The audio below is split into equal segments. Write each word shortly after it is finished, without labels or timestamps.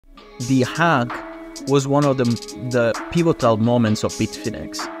the hack was one of the pivotal moments of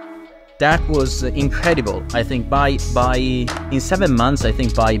Bitfinex. That was incredible. I think in 7 months, I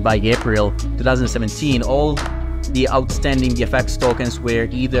think by April 2017, all the outstanding FX tokens were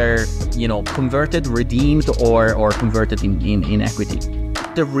either converted, redeemed, or converted in equity.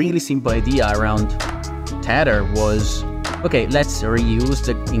 The really simple idea around Tether was, okay, let's reuse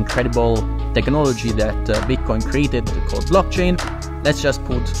the incredible technology that Bitcoin created called blockchain. Let's just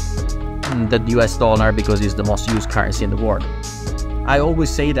put the US dollar because it's the most used currency in the world. I always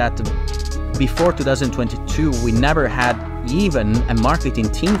say that before 2022, we never had even a marketing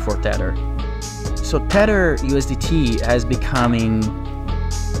team for Tether. So Tether USDT has becoming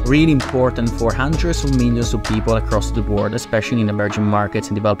really important for hundreds of millions of people across the board, especially in emerging markets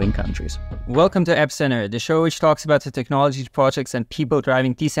in developing countries. Welcome to Epicenter, the show which talks about the technology, projects, and people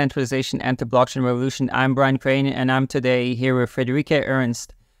driving decentralization and the blockchain revolution. I'm Brian Crane, and I'm today here with Friederike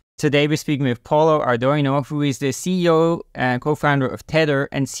Ernst. Today we're speaking with Paolo Ardoino, who is the CEO and co-founder of Tether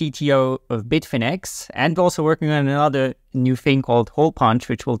and CTO of Bitfinex, and also working on another new thing called Hole Punch,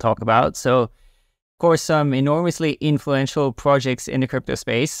 which we'll talk about. So, of course, some enormously influential projects in the crypto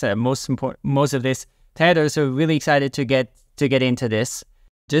space. Most of this Tether, so really excited to get into this.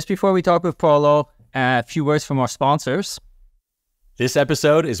 Just before we talk with Paolo, a few words from our sponsors. This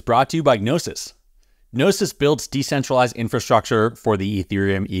episode is brought to you by Gnosis. Gnosis builds decentralized infrastructure for the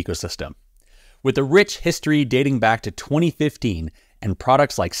Ethereum ecosystem. With a rich history dating back to 2015 and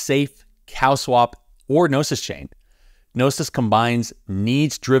products like Safe, CowSwap, or Gnosis Chain, Gnosis combines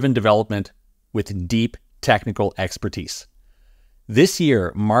needs-driven development with deep technical expertise. This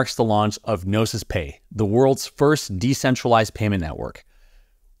year marks the launch of Gnosis Pay, the world's first decentralized payment network.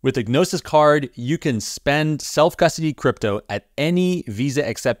 With a Gnosis card, you can spend self-custody crypto at any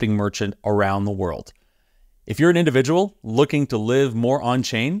Visa-accepting merchant around the world. If you're an individual looking to live more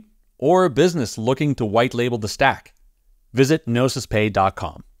on-chain, or a business looking to white-label the stack, visit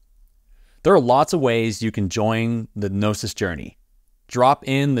gnosispay.com. There are lots of ways you can join the Gnosis journey. Drop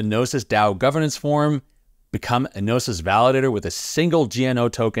in the Gnosis DAO governance form, become a Gnosis validator with a single GNO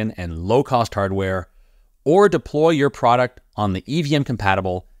token and low-cost hardware, or deploy your product on the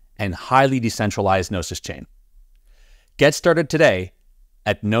EVM-compatible and highly decentralized Gnosis chain. Get started today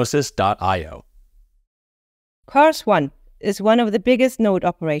at gnosis.io. Swan is one of the biggest node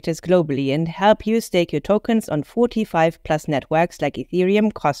operators globally and help you stake your tokens on 45 plus networks like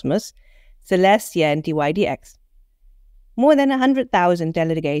Ethereum, Cosmos, Celestia, and DYDX. More than 100,000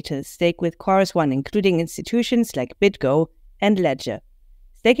 delegators stake with Swan, including institutions like BitGo and Ledger.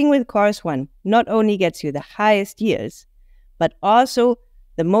 Staking with Swan not only gets you the highest yields, but also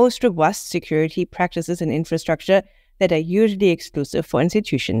the most robust security practices and infrastructure that are usually exclusive for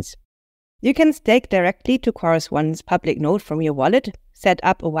institutions. You can stake directly to Swan's public node from your wallet, set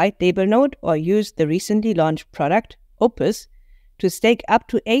up a white label node, or use the recently launched product, Opus, to stake up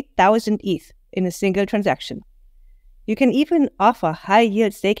to 8,000 ETH in a single transaction. You can even offer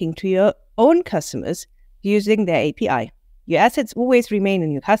high-yield staking to your own customers using their API. Your assets always remain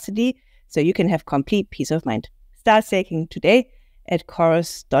in your custody, so you can have complete peace of mind. Start staking today at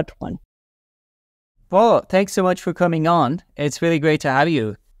chorus.one. Paolo, thanks so much for coming on. It's really great to have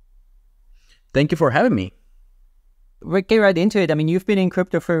you. Thank you for having me. We'll get right into it. I mean, you've been in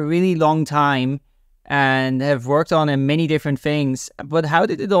crypto for a really long time and have worked on many different things. But how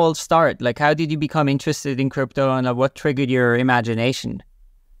did it all start? Like, how did you become interested in crypto, and what triggered your imagination?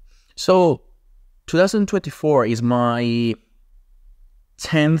 So 2024 is my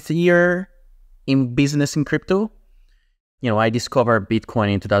 10th year in business in crypto. I discovered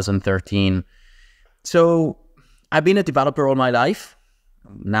Bitcoin in 2013. So I've been a developer all my life.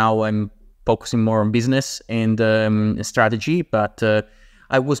 Now I'm focusing more on business and strategy, but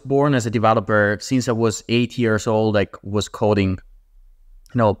I was born as a developer. Since I was 8 years old, I was coding.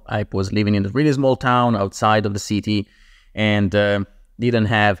 I was living in a really small town outside of the city and didn't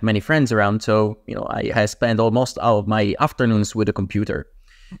have many friends around. So, I spent almost all of my afternoons with a computer.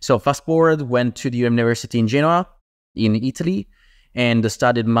 So fast forward, went to the university in Genoa, in Italy, and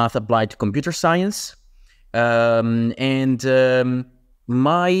studied math applied to computer science. I'm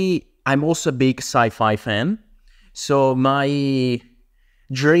also a big sci-fi fan. So my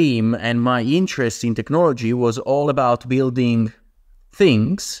dream and my interest in technology was all about building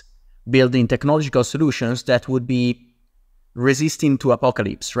technological solutions that would be resisting to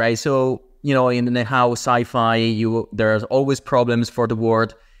apocalypse, right? So, in how sci-fi, there's always problems for the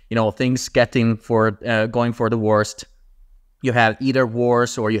world, things going for the worst. You have either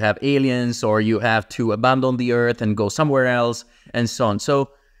wars, or you have aliens, or you have to abandon the earth and go somewhere else, and so on. So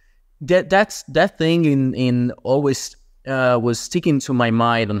that thing in always was sticking to my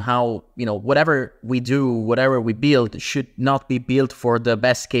mind on how, whatever we do, whatever we build should not be built for the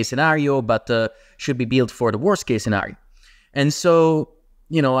best case scenario, but should be built for the worst case scenario. And so,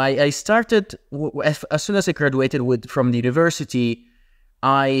 I started, as soon as I graduated from the university,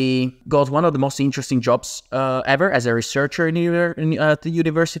 I got one of the most interesting jobs ever as a researcher at the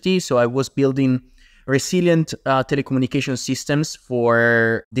university. So I was building resilient telecommunication systems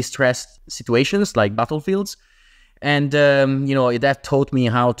for distressed situations like battlefields. And, that taught me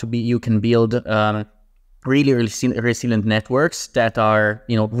how you can build really resilient networks that are,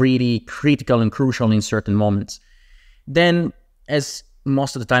 really critical and crucial in certain moments. Then, as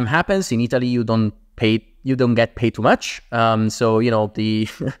most of the time happens, in Italy, you don't get paid too much. So,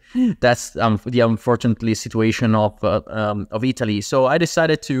 that's the unfortunately situation of Italy. So I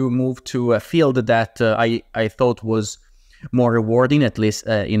decided to move to a field that I thought was more rewarding, at least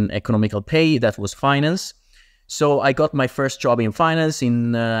in economical pay. That was finance. So I got my first job in finance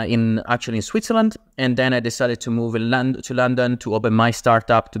actually in Switzerland, and then I decided to move to London to open my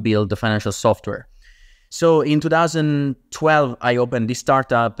startup to build the financial software. So in 2012, I opened this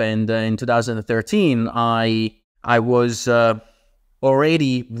startup, and in 2013, I was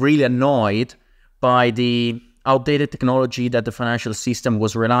already really annoyed by the outdated technology that the financial system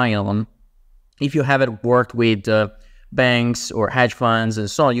was relying on. If you haven't worked with banks or hedge funds and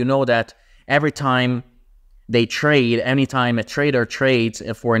so on, you know that every time they trade, anytime a trader trades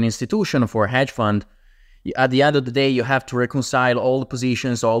for an institution or for a hedge fund, at the end of the day, you have to reconcile all the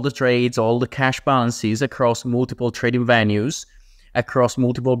positions, all the trades, all the cash balances across multiple trading venues, across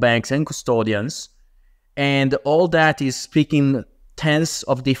multiple banks and custodians. And all that is speaking tens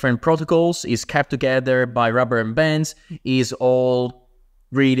of different protocols, is kept together by rubber and bands, is all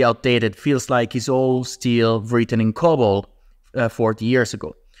really outdated. Feels like it's all still written in COBOL 40 years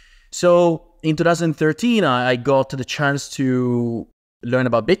ago. So in 2013, I got the chance to learn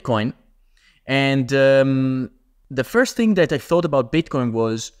about Bitcoin. And the first thing that I thought about Bitcoin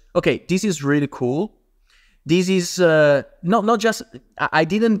was, okay, this is really cool. This is not just, I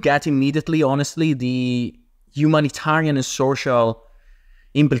didn't get immediately, honestly, the humanitarian and social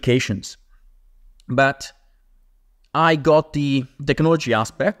implications. But I got the technology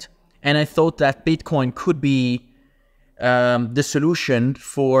aspect, and I thought that Bitcoin could be the solution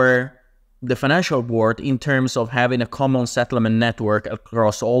for the financial world in terms of having a common settlement network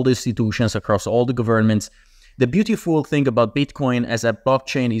across all the institutions, across all the governments. The beautiful thing about Bitcoin as a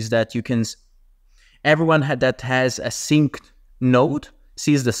blockchain is that everyone that has a synced node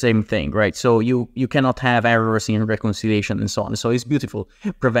sees the same thing, right? So you cannot have errors in reconciliation and so on. So it's beautiful,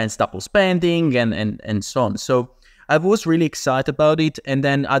 prevents double spending and so on. So I was really excited about it. And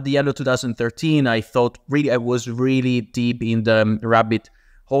then at the end of 2013, I was really deep in the rabbit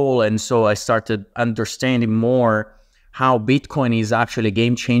hole. And so I started understanding more how Bitcoin is actually a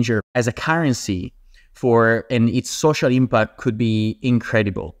game changer as a currency and its social impact could be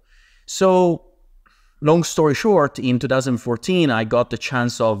incredible. So long story short, in 2014, I got the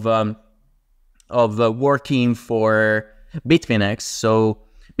chance of working for Bitfinex. So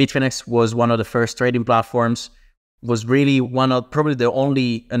Bitfinex was one of the first trading platforms, was really probably the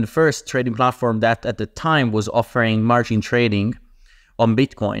only and first trading platform that at the time was offering margin trading on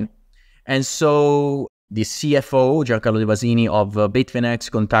Bitcoin. And so the CFO, Giancarlo De Vasini of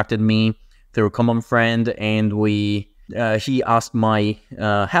Bitfinex, contacted me through a common friend, and he asked my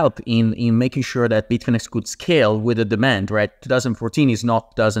help in making sure that Bitfinex could scale with the demand, right? 2014 is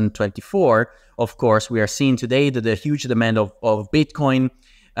not 2024. Of course, we are seeing today that the huge demand of Bitcoin,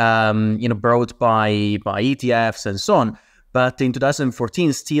 brought by ETFs and so on. But in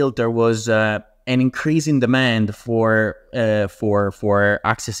 2014, still there was an increasing demand for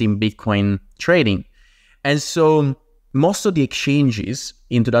accessing Bitcoin trading. And so most of the exchanges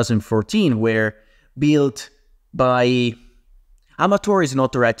in 2014 were built by amateur. Is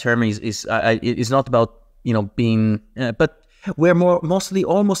not the right term. Is not about being, but we're mostly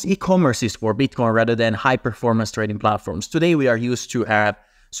almost e-commerces for Bitcoin rather than high performance trading platforms. Today we are used to have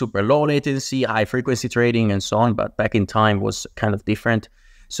super low latency, high frequency trading, and so on. But back in time was kind of different.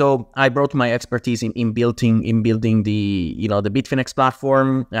 So I brought my expertise in building the the Bitfinex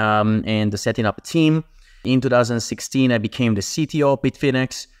platform and setting up a team. In 2016, I became the CTO of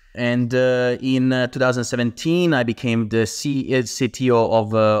Bitfinex. And in 2017, I became the CTO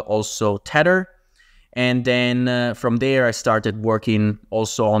of also Tether. And then from there, I started working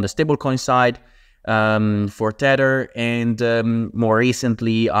also on the stablecoin side for Tether. And more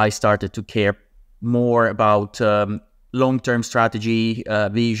recently, I started to care more about long-term strategy,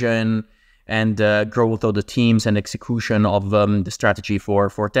 vision, growth of the teams and execution of the strategy for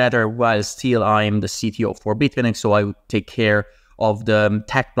Tether, while still I'm the CTO for Bitfinex, so I take care of the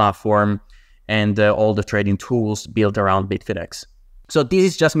tech platform and all the trading tools built around Bitfinex. So this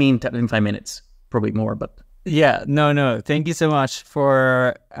is just me in 5 minutes, probably more, but... Yeah, no. Thank you so much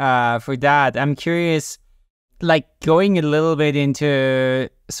for that. I'm curious, like going a little bit into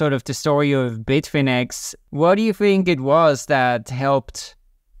sort of the story of Bitfinex, what do you think it was that helped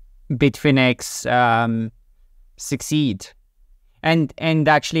Bitfinex succeed? And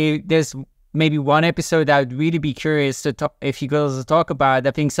actually, there's maybe one episode I would really be curious to talk, if you guys talk about.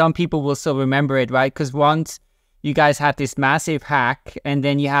 I think some people will still remember it, right? Because once you guys had this massive hack, and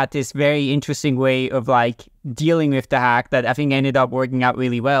then you had this very interesting way of like dealing with the hack that I think ended up working out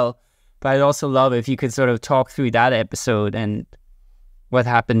really well. But I'd also love if you could sort of talk through that episode and what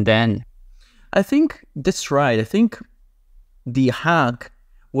happened then. I think that's right. I think the hack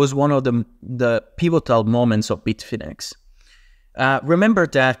was one of the pivotal moments of Bitfinex. Remember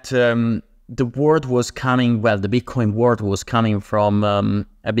that the world was coming, well, the Bitcoin world was coming from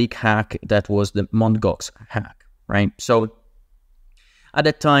a big hack that was the Mt. Gox hack, right? So at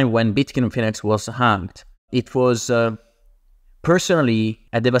that time when Bitfinex was hacked, it was personally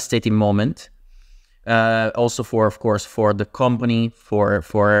a devastating moment, also for, of course, for the company, for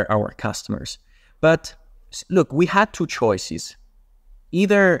our customers. But look, we had two choices.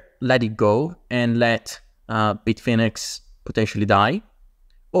 Either let it go and let Bitfinex potentially die,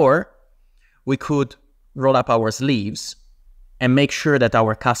 or we could roll up our sleeves and make sure that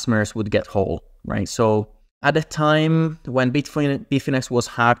our customers would get whole, right? So at the time when Bitfinex was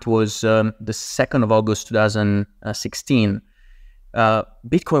hacked was the 2nd of August 2016.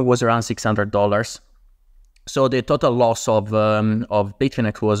 Bitcoin was around $600. So the total loss of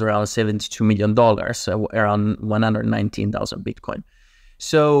Bitfinex was around $72 million, around 119,000 Bitcoin.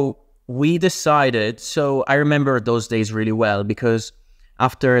 So we decided, so I remember those days really well, because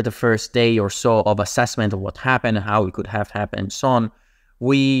after the first day or so of assessment of what happened, how it could have happened, and so on,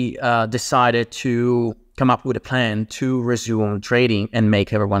 we decided to come up with a plan to resume trading and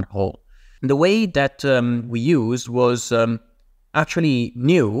make everyone whole. The way that we used was actually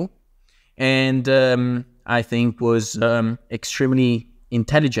new, and I think was extremely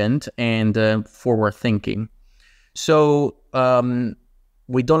intelligent and forward-thinking. So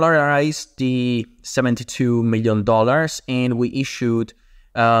we dollarized the $72 million, and we issued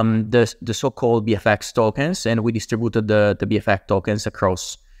the so-called BFX tokens, and we distributed the BFX tokens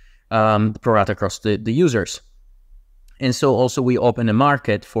across pro rata across the users. And so also we opened a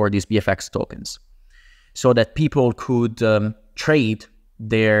market for these BFX tokens so that people could trade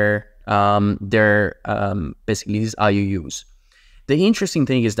their basically these IOUs. The interesting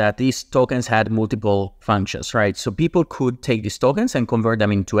thing is that these tokens had multiple functions, right? So people could take these tokens and convert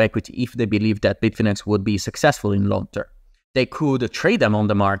them into equity if they believe that Bitfinex would be successful in long term. They could trade them on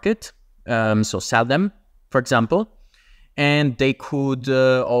the market, so sell them, for example, and they could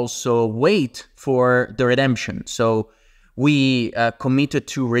also wait for the redemption. So we committed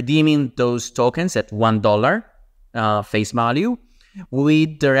to redeeming those tokens at $1 face value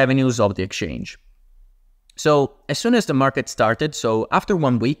with the revenues of the exchange. So as soon as the market started, so after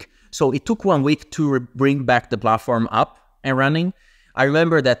 1 week, so it took 1 week to bring back the platform up and running. I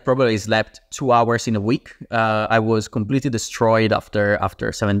remember that probably slept 2 hours in a week. I was completely destroyed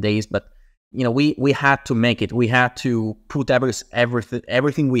after 7 days, but you know, we had to make it. We had to put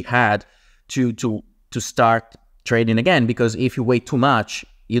everything we had to start trading again, because if you wait too much,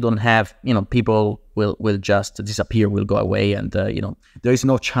 you don't have, you know, people will just disappear, will go away, and you know, there is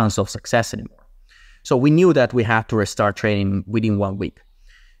no chance of success anymore. So we knew that we had to restart trading within 1 week.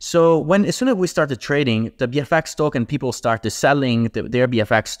 So as soon as we started trading, the BFX token, people started selling their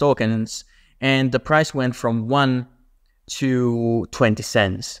BFX tokens, and the price went from 1 to 20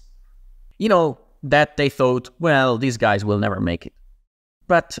 cents. You know, that they thought, well, these guys will never make it.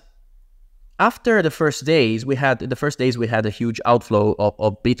 But after the first days, we had a huge outflow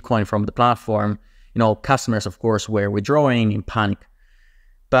of Bitcoin from the platform. You know, customers, of course, were withdrawing in panic.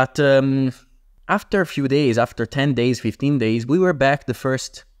 But after a few days, after 10 days, 15 days, we were back the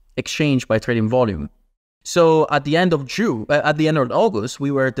first exchange by trading volume. So at the end of August,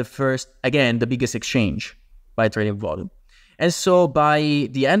 we were the first, again, the biggest exchange by trading volume. And so by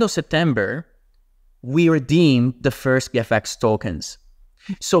the end of September, we redeemed the first BFX tokens.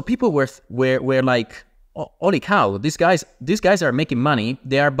 So people were like, oh, holy cow, these guys are making money.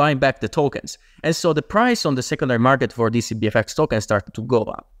 They are buying back the tokens. And so the price on the secondary market for these BFX tokens started to go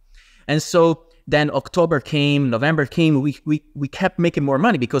up. And so then October came, November came, we kept making more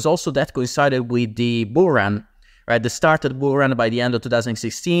money, because also that coincided with the bull run right? The started bull run by the end of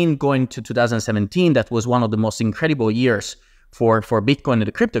 2016, going to 2017. That was one of the most incredible years for Bitcoin and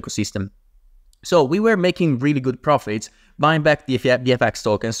the crypto ecosystem. So we were making really good profits buying back the BFX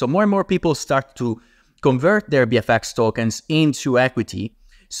tokens. So more and more people start to convert their BFX tokens into equity.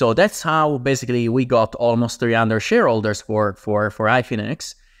 So that's how basically we got almost 300 shareholders for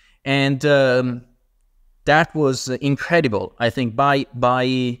Bitfinex. And that was incredible. I think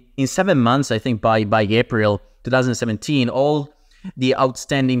in 7 months, I think by April 2017, all the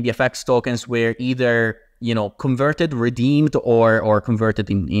outstanding BFX tokens were either converted, redeemed, or converted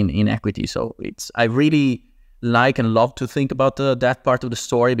in equity. So I really like and love to think about that part of the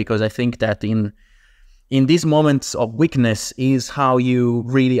story, because I think that in these moments of weakness is how you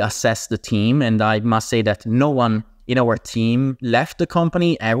really assess the team. And I must say that no one in our team left the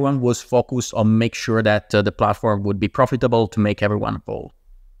company. Everyone was focused on make sure that the platform would be profitable to make everyone whole.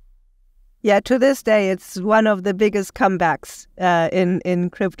 Yeah, to this day, it's one of the biggest comebacks in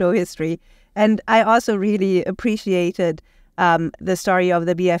crypto history. And I also really appreciated the story of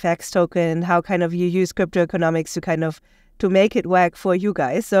the BFX token, how kind of you use crypto economics to make it work for you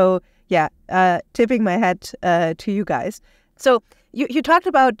guys. So yeah, tipping my hat to you guys. So you talked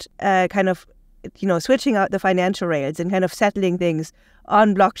about switching out the financial rails and kind of settling things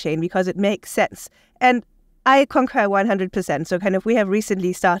on blockchain because it makes sense. And I concur 100%. So we have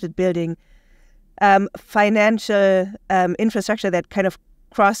recently started building financial infrastructure that kind of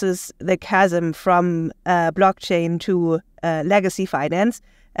crosses the chasm from blockchain to legacy finance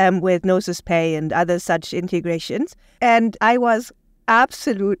with Gnosis Pay and other such integrations. And I was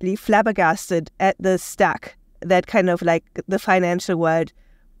absolutely flabbergasted at the stack that the financial world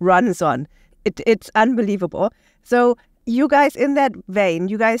runs on. It's unbelievable. So you guys, in that vein,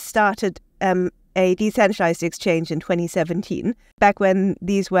 you guys started a decentralized exchange in 2017, back when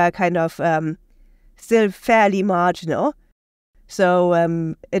these were still fairly marginal. So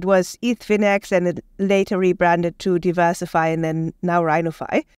it was Bitfinex, and it later rebranded to Diversify and then now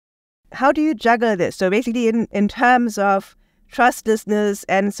RhinoFi. How do you juggle this? So basically in terms of trustlessness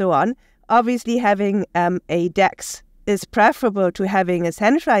and so on, obviously having a DEX is preferable to having a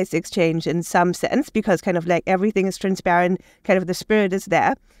centralized exchange in some sense, because everything is transparent, the spirit is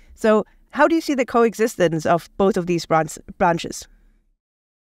there. So how do you see the coexistence of both of these branches?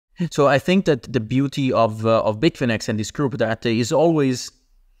 So I think that the beauty of Bitfinex and this group, that is always,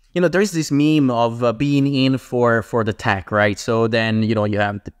 there is this meme of being in for the tech, right? So then, you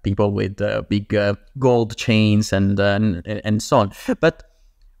have the people with big gold chains and so on. But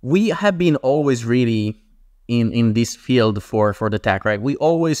we have been always really in this field for the tech, right? We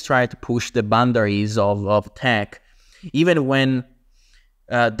always try to push the boundaries of tech. Even when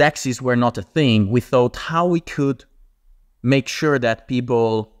DEXs were not a thing, we thought how we could make sure that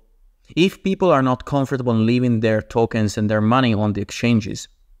if people are not comfortable in leaving their tokens and their money on the exchanges,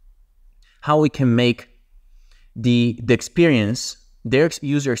 how we can make the experience, their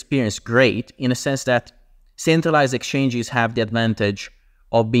user experience, great, in a sense that centralized exchanges have the advantage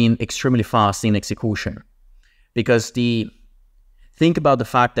of being extremely fast in execution. Because think about the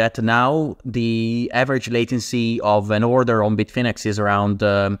fact that now the average latency of an order on Bitfinex is around,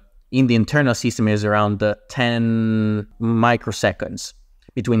 in the internal system, is around 10 microseconds,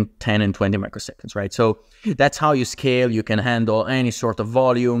 between 10 and 20 microseconds, right? So that's how you scale. You can handle any sort of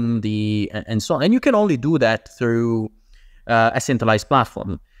volume, and so on. And you can only do that through a centralized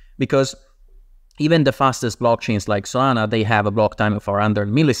platform, because even the fastest blockchains like Solana, they have a block time of around 100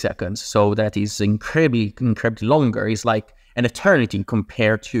 milliseconds. So that is incredibly longer. It's like an eternity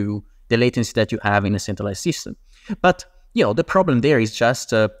compared to the latency that you have in a centralized system. But, the problem there is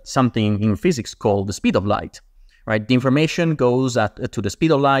just something in physics called the speed of light, right? The information goes to the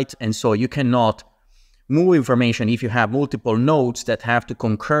speed of light, and so you cannot move information if you have multiple nodes that have to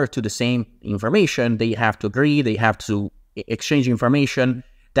concur to the same information. They have to agree, they have to exchange information.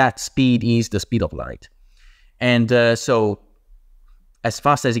 That speed is the speed of light. And so as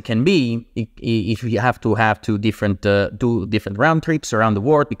fast as it can be, if you have to have do different round trips around the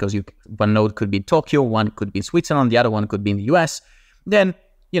world, because one node could be in Tokyo, one could be in Switzerland, the other one could be in the US, then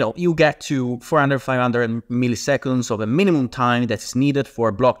you get to 400, 500 milliseconds of a minimum time that's needed for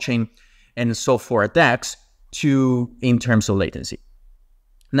a blockchain, and so for a DEX in terms of latency.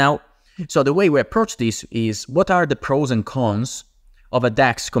 Now, so the way we approach this is, what are the pros and cons of a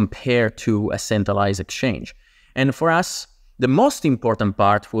DEX compared to a centralized exchange? And for us, the most important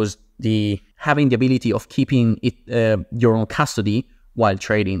part was having the ability of keeping your own custody while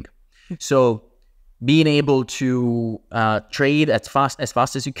trading. So being able to trade as fast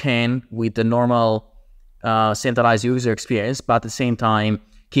as you can with the normal centralized user experience, but at the same time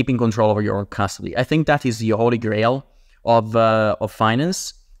keeping control over your own custody. I think that is the holy grail of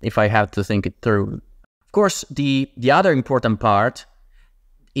finance, if I have to think it through. Of course, the other important part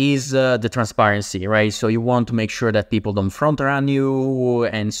is the transparency, right? So you want to make sure that people don't front run you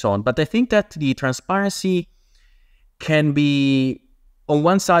and so on. But I think that the transparency can be, on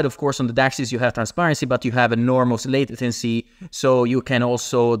one side, of course, on the DEXs you have transparency, but you have enormous latency. So you can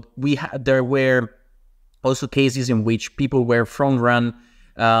also, there were also cases in which people were front run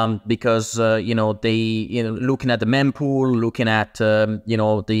because they looking at the mempool, looking at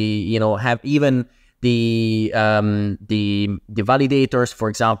have even the validators, for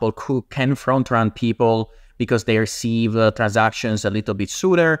example, who can front run people because they receive transactions a little bit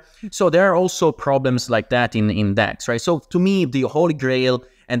sooner. So there are also problems like that in DEX, right? So to me, the holy grail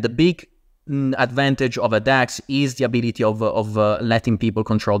and the big advantage of a DEX is the ability of letting people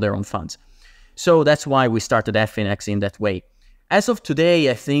control their own funds. So that's why we started Bitfinex in that way. As of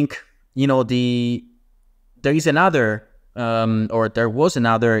today, I think there is another there was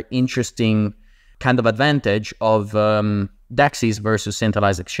another interesting kind of advantage of DEXs versus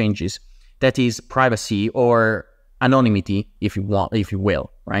centralized exchanges. That is privacy or anonymity, if you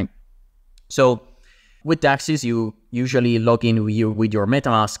will, right? So with DEXs, you usually log in with your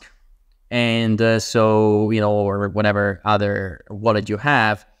MetaMask, and or whatever other wallet you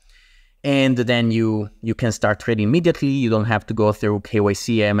have, and then you can start trading immediately. You don't have to go through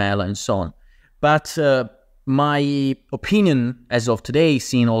KYC, AML, and so on. But my opinion as of today,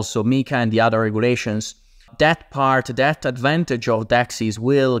 seeing also MiCA and the other regulations, that advantage of DEXs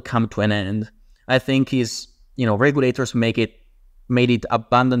will come to an end. I think regulators made it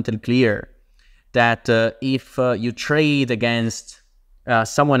abundantly clear that if you trade against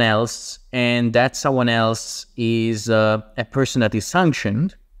someone else, and that someone else is a person that is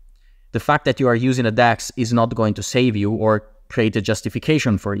sanctioned, the fact that you are using a DEX is not going to save you or create a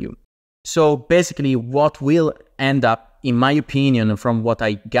justification for you. So basically what will end up, in my opinion, from what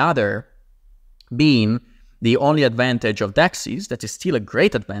I gather, being the only advantage of DEXs, that is still a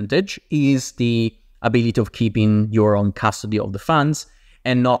great advantage, is the ability of keeping your own custody of the funds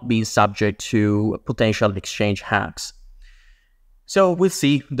and not being subject to potential exchange hacks. So we'll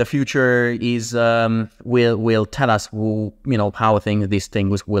see. The future is will tell us how these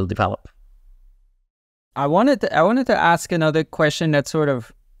things will develop. I wanted to ask another question that sort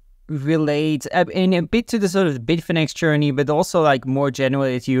of relates in a bit to the sort of Bitfinex journey, but also like more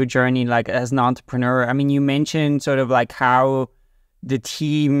generally to your journey like as an entrepreneur. I mean, you mentioned sort of like how the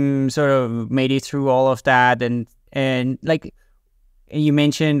team sort of made it through all of that, and like you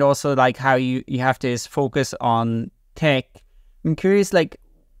mentioned also like how you have to focus on tech. I'm curious, like,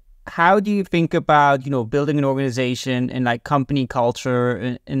 how do you think about, building an organization and like company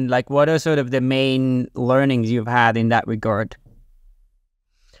culture, and like what are sort of the main learnings you've had in that regard?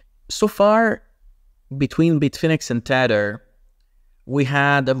 So far, between Bitfinex and Tether, we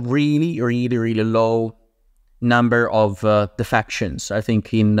had a really, really, really low number of defections. I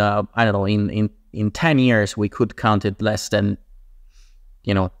think in 10 years, we could count it less than,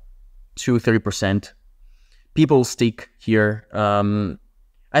 2-3%. People stick here.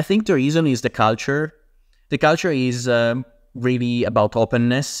 I think the reason is the culture. The culture is really about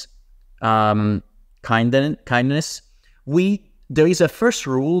openness, kindness. There is a first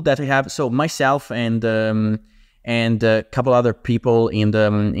rule that I have. So myself and a couple other people in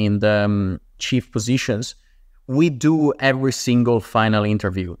the chief positions, we do every single final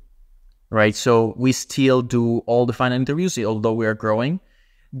interview, right? So we still do all the final interviews, although we are growing.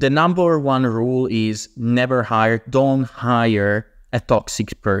 The number one rule is don't hire a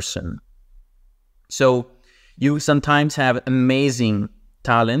toxic person. So you sometimes have amazing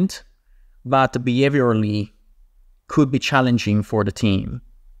talent, but behaviorally could be challenging for the team,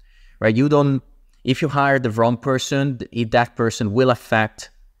 right? If you hire the wrong person, that person will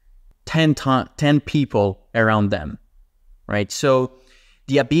affect 10 people around them, right? So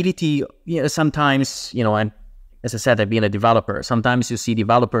the ability, sometimes, and as I said, I've been a developer. Sometimes you see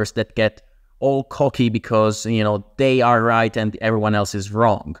developers that get all cocky because, they are right and everyone else is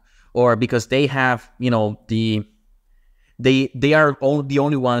wrong. Or because they have, they are the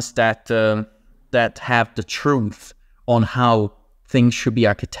only ones that have the truth on how things should be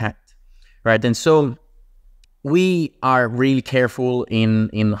architected, right? And so we are really careful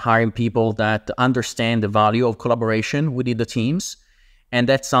in hiring people that understand the value of collaboration within the teams. And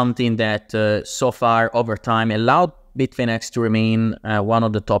that's something that so far over time allowed Bitfinex to remain one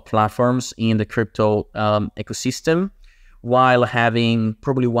of the top platforms in the crypto ecosystem, while having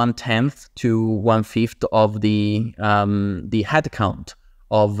probably 1/10 to 1/5 of the headcount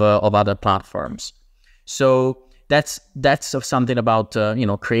of other platforms. So that's something about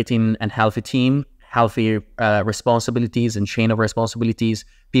creating a healthy team, healthy responsibilities and chain of responsibilities.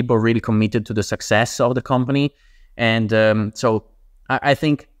 People really committed to the success of the company, and so I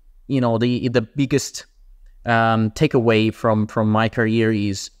think the biggest takeaway from my career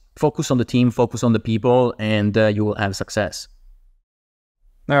is focus on the team, focus on the people, and you will have success.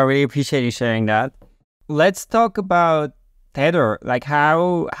 No, I really appreciate you sharing that. Let's talk about Tether. Like,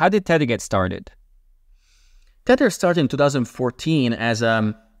 how did Tether get started? Tether started in 2014 as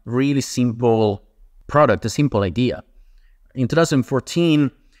a really simple product, a simple idea. In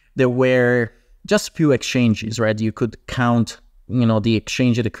 2014, there were just few exchanges, right? You could count, the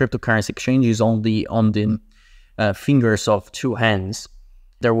exchange, the cryptocurrency exchanges on the fingers of two hands.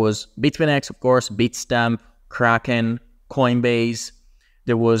 There was Bitfinex, of course, Bitstamp, Kraken, Coinbase.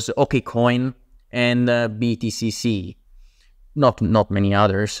 There was OKCoin and BTCC. Not many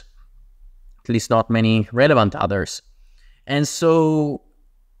others, at least not many relevant others. And so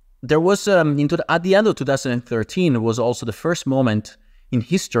there was, at the end of 2013, was also the first moment in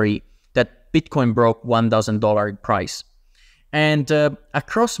history that Bitcoin broke $1,000 price. And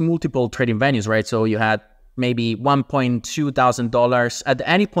across multiple trading venues, right? So you had maybe $1,200. At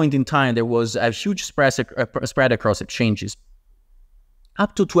any point in time, there was a huge spread across exchanges,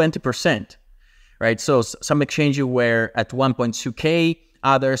 up to 20%, right? So some exchanges were at 1.2K,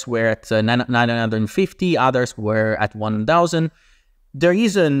 others were at 950, others were at 1,000. The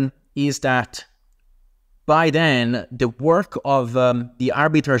reason is that by then, the work of the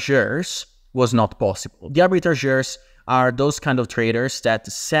arbitrageurs was not possible. The arbitrageurs are those kind of traders that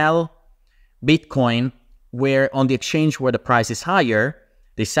sell Bitcoin where on the exchange where the price is higher,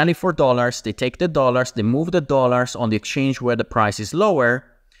 they sell it for dollars, they take the dollars, they move the dollars on the exchange where the price is lower,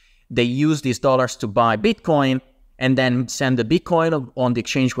 they use these dollars to buy Bitcoin, and then send the Bitcoin on the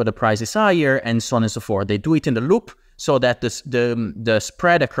exchange where the price is higher, and so on and so forth. They do it in the loop so that the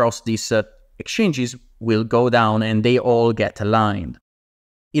spread across these exchanges will go down and they all get aligned.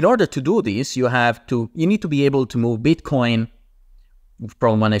 In order to do this, you need to be able to move Bitcoin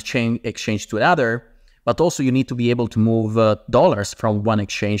from one exchange to another, but also you need to be able to move dollars from one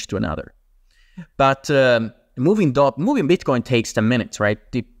exchange to another. But moving Bitcoin takes 10 minutes, right?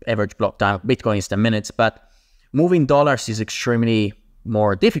 The average block time of Bitcoin is 10 minutes, but moving dollars is extremely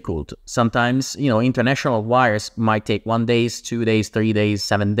more difficult. Sometimes, international wires might take 1 day, 2 days, 3 days,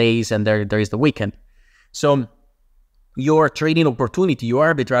 7 days, and there is the weekend. So your trading opportunity,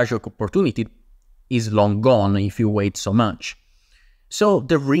 your arbitrage opportunity is long gone if you wait so much. So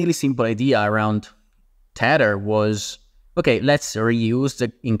the really simple idea around Tether was, okay, let's reuse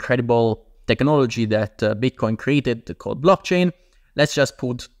the incredible technology that Bitcoin created called blockchain. Let's just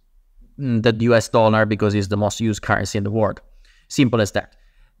put the US dollar because it's the most used currency in the world. Simple as that.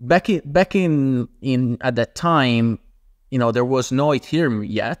 Back in at that time, there was no Ethereum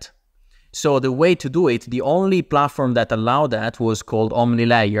yet. So the way to do it, the only platform that allowed that was called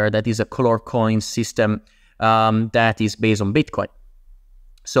OmniLayer. That is a color coin system that is based on Bitcoin.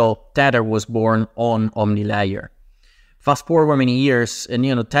 So Tether was born on OmniLayer. Fast forward many years, and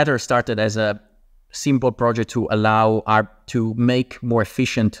Tether started as a simple project to allow to make more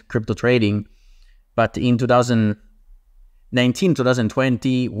efficient crypto trading. But in 2019,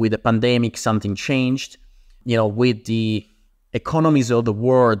 2020, with the pandemic, something changed. With the economies of the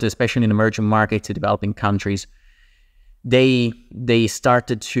world, especially in emerging markets, in developing countries, they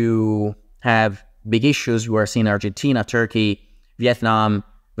started to have big issues. We are seeing Argentina, Turkey, Vietnam,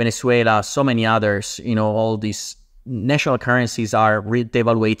 Venezuela, so many others. All these national currencies are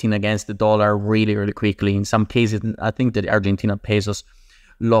devaluating against the dollar really, really quickly. In some cases, I think that the Argentina pesos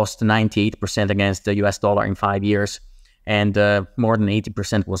lost 98% against the US dollar in 5 years, and more than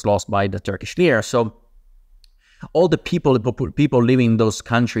 80% was lost by the Turkish lira. So all the people living in those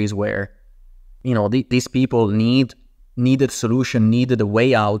countries where, these people needed a solution, needed a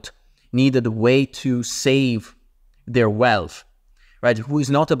way out, needed a way to save their wealth, right? Who is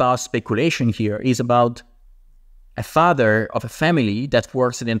not about speculation here, is about a father of a family that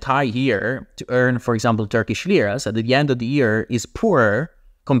works the entire year to earn, for example, Turkish liras. At the end of the year is poorer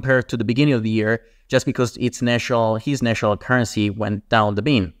compared to the beginning of the year just because his national currency went down the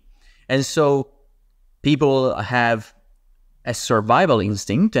bin. And so people have a survival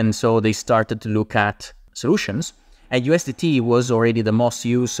instinct, and so they started to look at solutions. And USDT was already the most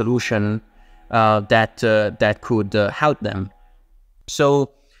used solution that could help them.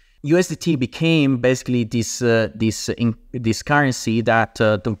 So USDT became basically this currency that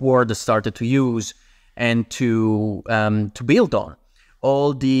the world started to use and to build on.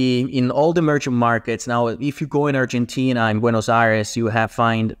 In all the emerging markets now, if you go in Argentina and Buenos Aires, you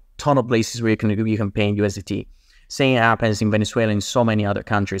find ton of places where you can pay in USDT. Same happens in Venezuela and so many other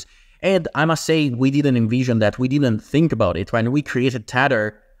countries. And I must say, we didn't envision that. We didn't think about it. When we created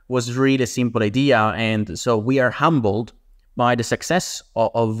Tether, was really a simple idea. And so we are humbled by the success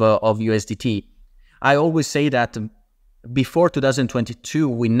of USDT. I always say that before 2022,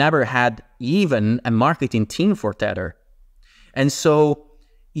 we never had even a marketing team for Tether. And so,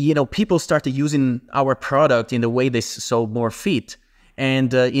 you know, people started using our product in the way they saw more fit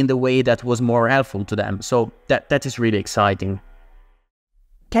and in the way that was more helpful to them. So that is really exciting.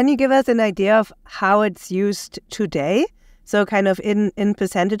 Can you give us an idea of how it's used today? So kind of in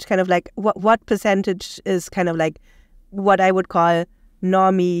percentage, kind of like what percentage is kind of like what I would call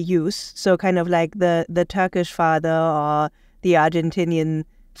normie use? So kind of like the Turkish father or the Argentinian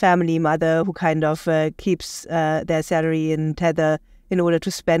family mother who kind of keeps their salary in Tether in order to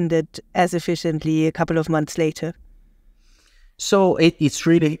spend it as efficiently a couple of months later. So it's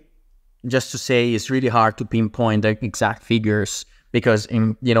really, just to say, it's really hard to pinpoint the exact figures because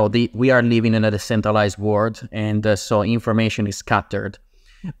we are living in a decentralized world, and so information is scattered.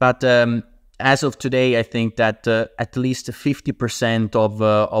 But as of today, I think that at least 50% of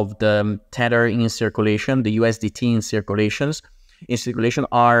the Tether in circulation, the USDT in circulation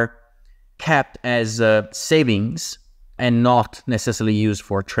are kept as savings and not necessarily used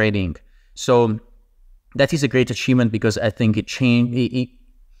for trading. So that is a great achievement because I think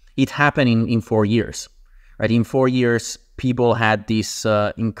it happened in 4 years, right? In 4 years, people had this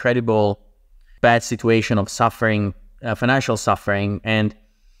incredible bad situation of suffering, financial suffering. And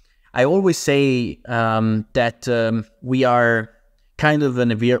I always say that we are kind of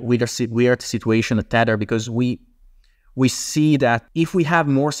in a weird situation at Tether because we see that if we have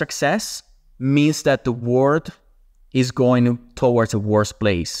more success, means that the world is going towards a worse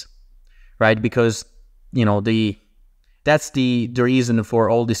place, right? Because that's the reason for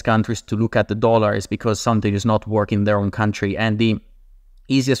all these countries to look at the dollar is because something is not working in their own country, and the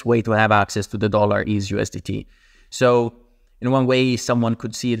easiest way to have access to the dollar is USDT. So in one way, someone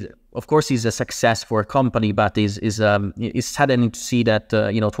could see it. Of course, it's a success for a company, but it's saddening to see that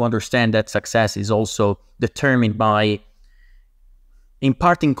to understand that success is also determined by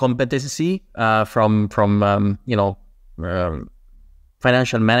imparting competency from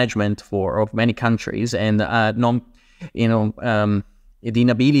financial management of many countries, and the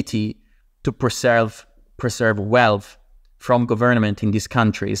inability to preserve wealth from government in these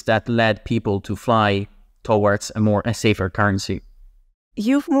countries that led people to fly towards a safer currency.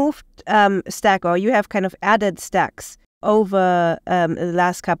 You've moved stack, or you have kind of added stacks over the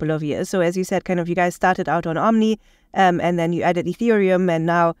last couple of years. So as you said, kind of you guys started out on Omni, and then you added Ethereum, and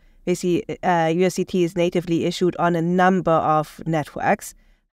now basically USDT is natively issued on a number of networks.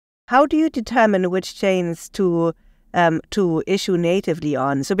 How do you determine which chains to issue natively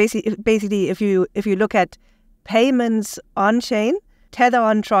on? So basically, if you look at payments on chain, Tether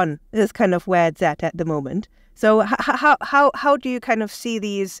on Tron is kind of where it's at the moment. So how do you kind of see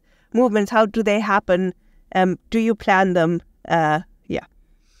these movements? How do they happen? Do you plan them? Yeah.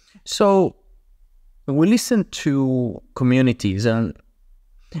 So we listen to communities, and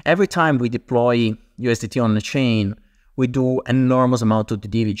every time we deploy USDT on the chain, we do an enormous amount of due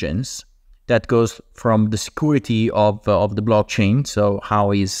diligence that goes from the security of the blockchain. So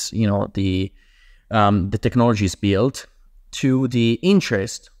how is the technology is built, to the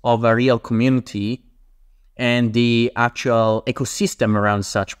interest of a real community and the actual ecosystem around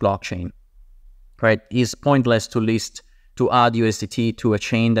such blockchain, right? It's pointless to add USDT to a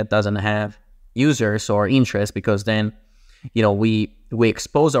chain that doesn't have users or interest, because then, we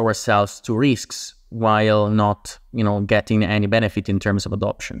expose ourselves to risks while not, getting any benefit in terms of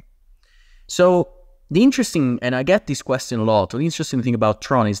adoption. So the interesting, and I get this question a lot, the interesting thing about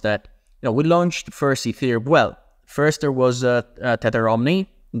Tron is that, we launched first Ethereum. Well, first there was Tether Omni,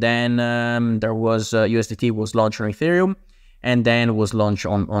 then there was USDT was launched on Ethereum, and then was launched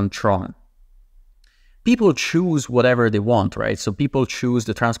on Tron. People choose whatever they want, right? So people choose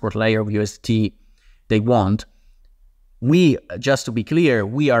the transport layer of USDT they want. We, just to be clear,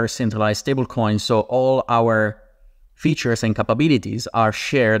 we are a centralized stablecoin, so all our features and capabilities are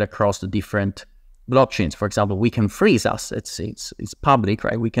shared across the different blockchains. For example, we can freeze assets. It's public,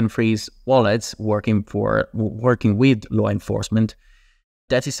 right? We can freeze wallets working with law enforcement.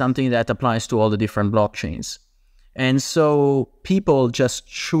 That is something that applies to all the different blockchains. And so people just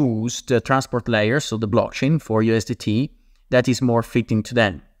choose the transport layer, so the blockchain for USDT, that is more fitting to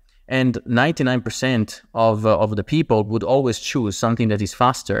them. And 99% of the people would always choose something that is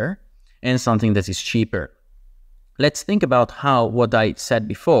faster and something that is cheaper. Let's think about what I said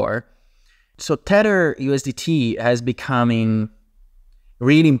before. So Tether USDT has becoming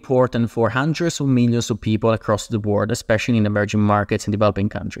really important for hundreds of millions of people across the board, especially in emerging markets and developing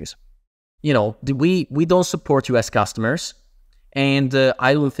countries. You know, we don't support US customers, and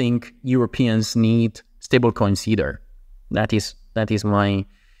I don't think Europeans need stablecoins either. That is my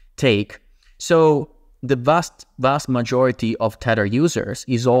take. So the vast majority of Tether users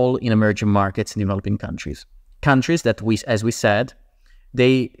is all in emerging markets and developing countries. Countries that as we said,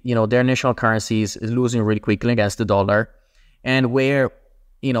 their national currency is losing really quickly against the dollar, and where,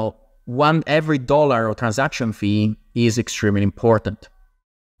 every dollar of transaction fee is extremely important.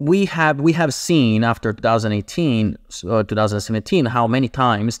 We have seen after 2018 or 2017 how many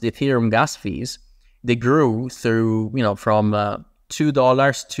times the Ethereum gas fees, they grew through, from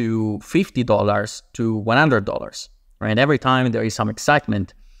 $2 to $50 to $100, right? Every time there is some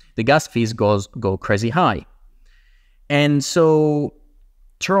excitement, the gas fees go crazy high. And so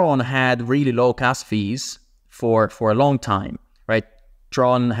Tron had really low gas fees for a long time, right?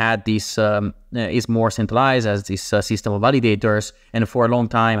 Tron had this, is more centralized as this system of validators, and for a long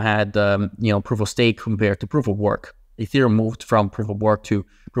time had, proof of stake compared to proof of work. Ethereum moved from proof of work to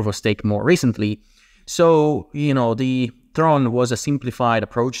proof of stake more recently. So, the Tron was a simplified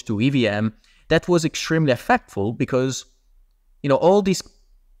approach to EVM that was extremely effective because, all these,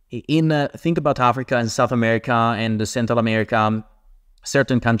 think about Africa and South America and Central America,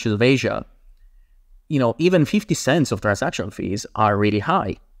 certain countries of Asia, even 50 cents of transaction fees are really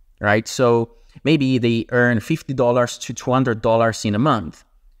high, right? So maybe they earn $50 to $200 in a month.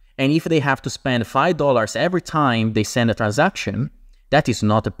 And if they have to spend $5 every time they send a transaction, that is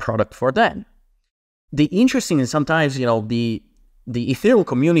not a product for them. The interesting is sometimes, the Ethereum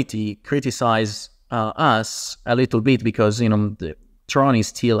community criticize us a little bit because, the Tron is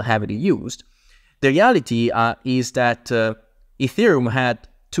still heavily used. The reality is that Ethereum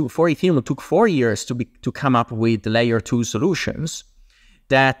took 4 years to come up with layer 2 solutions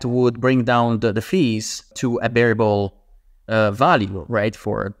that would bring down the fees to a bearable value, right,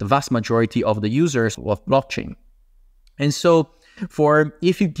 for the vast majority of the users of blockchain. And so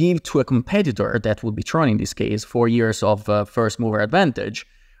if you give to a competitor, that would be Tron in this case, 4 years of first mover advantage,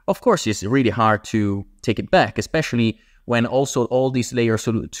 of course it's really hard to take it back, especially when also all these layer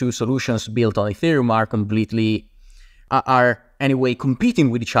 2 solutions built on Ethereum are anyway competing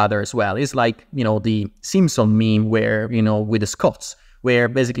with each other as well. It's like, the Simpson meme where, with the Scots, where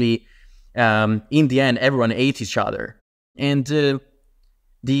basically in the end everyone ate each other. And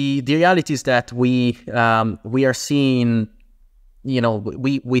the reality is that we are seeing,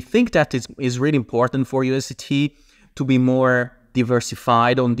 we think that is really important for USDT to be more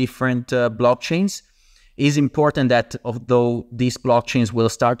diversified on different blockchains. It is important that although these blockchains will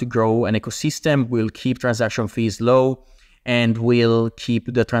start to grow, an ecosystem will keep transaction fees low and will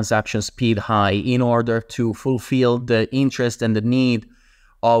keep the transaction speed high in order to fulfill the interest and the need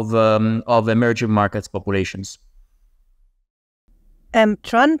of emerging markets populations.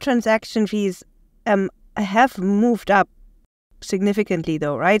 Tron transaction fees have moved up significantly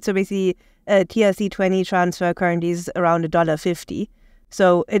though, right? So basically TRC20 transfer currently is around $1.50.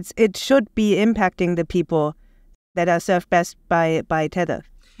 So it should be impacting the people that are served best by Tether.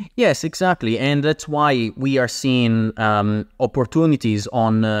 Yes, exactly. And that's why we are seeing opportunities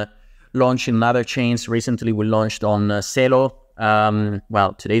on launching other chains. Recently, we launched on Celo.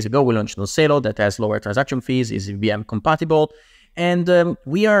 2 days ago, we launched on Celo that has lower transaction fees, is EVM compatible. And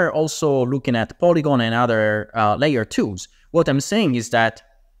we are also looking at Polygon and other layer 2s. What I'm saying is that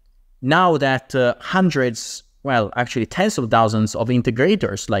now that actually tens of thousands of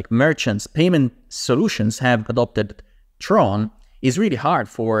integrators like merchants, payment solutions have adopted Tron, it's really hard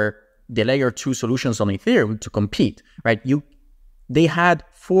for the layer 2 solutions on Ethereum to compete, right? They had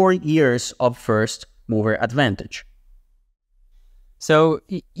 4 years of first mover advantage. So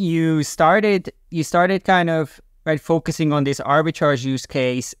you started kind of focusing on this arbitrage use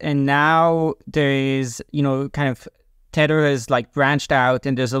case, and now there is, kind of Tether has branched out,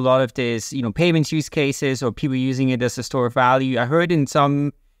 and there's a lot of this, payments use cases or people using it as a store of value. I heard in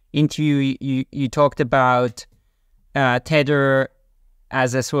some interview you talked about Tether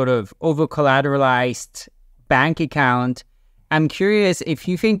as a sort of over-collateralized bank account. I'm curious if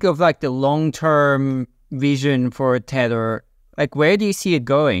you think of the long-term vision for Tether, where do you see it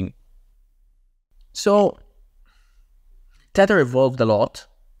going? So Tether evolved a lot.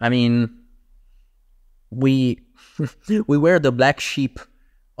 I mean, we were the black sheep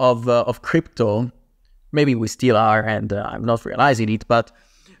of crypto. Maybe we still are, and I'm not realizing it, but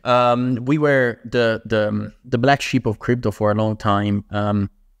we were the black sheep of crypto for a long time.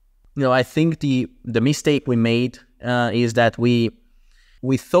 I think the mistake we made is that we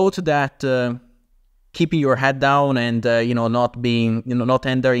thought that keeping your head down and not being not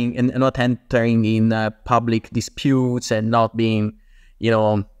entering in public disputes and not being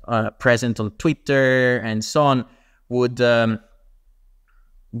present on Twitter and so on would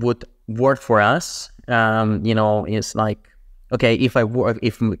work for us. It's like, okay, if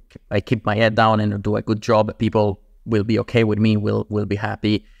I keep my head down and do a good job, people will be okay with me, will be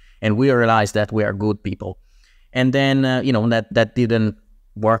happy, and we realize that we are good people. And then that didn't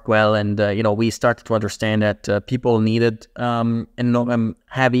work well, and we started to understand that people needed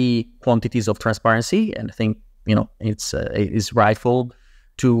heavy quantities of transparency, and I think it's rightful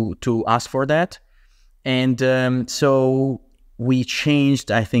to ask for that. And so we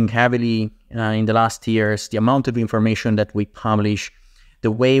changed, I think, heavily in the last years the amount of information that we publish,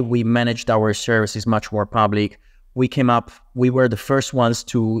 the way we managed our service is much more public. We were the first ones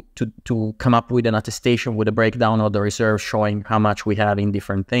to come up with an attestation with a breakdown of the reserves showing how much we have in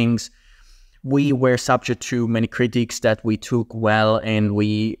different things. We were subject to many critics that we took well, and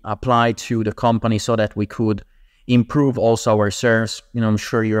we applied to the company so that we could improve also our reserves. I'm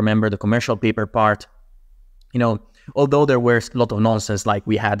sure you remember the commercial paper part. Although there were a lot of nonsense, like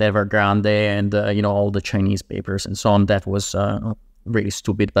we had Evergrande and all the Chinese papers and so on, that was really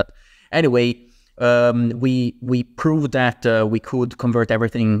stupid. But anyway, we proved that we could convert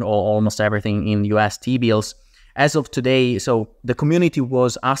everything, or almost everything, in US T-bills. As of today, so the community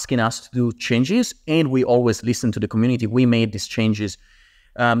was asking us to do changes, and we always listened to the community. We made these changes.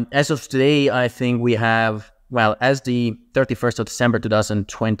 As of today, I think we have, as the 31st of December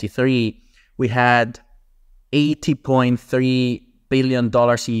 2023, we had $80.3 billion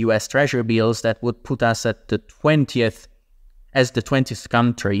in US Treasury bills. That would put us at the 20th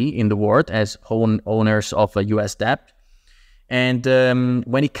country in the world as owners of a US debt. And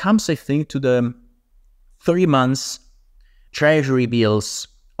when it comes, I think, to the 3 months Treasury bills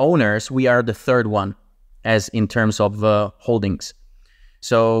owners, we are the third one as in terms of holdings.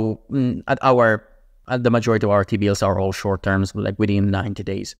 So the majority of our T-bills are all short terms, like within 90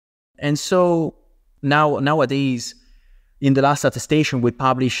 days. And so nowadays, in the last attestation, we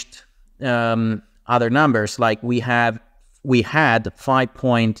published other numbers, like we had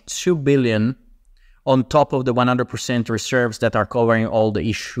 5.2 billion on top of the 100% reserves that are covering all the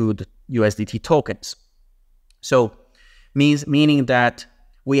issued USDT tokens. So meaning that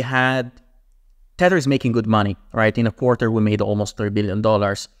Tether is making good money, right? In a quarter, we made almost $3 billion.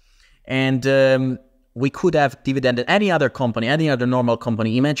 And we could have dividended any other company, any other normal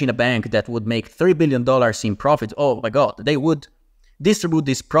company. Imagine a bank that would make $3 billion in profit. Oh my God, they would distribute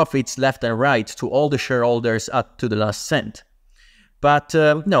these profits left and right to all the shareholders up to the last cent. But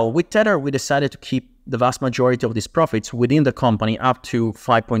no, with Tether, we decided to keep the vast majority of these profits within the company up to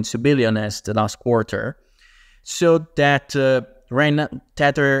 5.2 billion as the last quarter, so that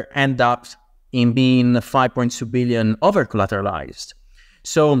Tether ended up in being 5.2 billion over collateralized.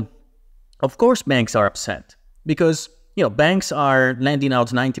 So, of course, banks are upset because banks are lending out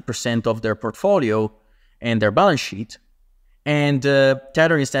 90% of their portfolio and their balance sheet. And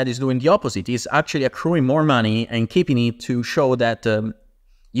Tether instead is doing the opposite. It's actually accruing more money and keeping it to show that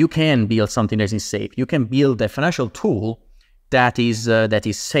you can build something that is safe. You can build a financial tool that is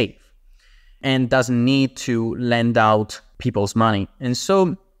safe and doesn't need to lend out people's money. And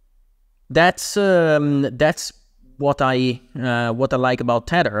so that's what I like about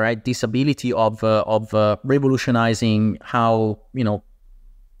Tether, right? This ability of revolutionizing how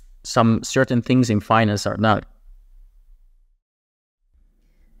some certain things in finance are done.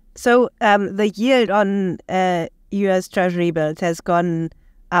 So the yield on US Treasury bills has gone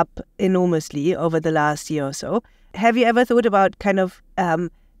up enormously over the last year or so. Have you ever thought about kind of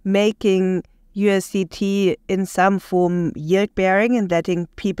making USDT in some form yield bearing and letting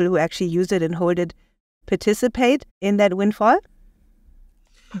people who actually use it and hold it participate in that windfall?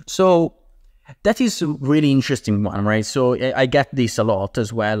 So that is a really interesting one, right? So I get this a lot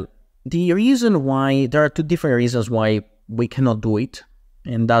as well. The reason why, there are two different reasons why we cannot do it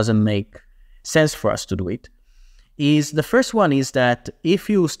and doesn't make sense for us to do it, is the first one is that if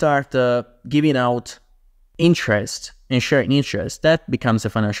you start giving out interest and sharing interest, that becomes a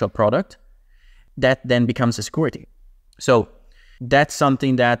financial product that then becomes a security. So that's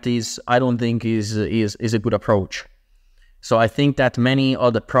something that I don't think is a good approach. So I think that many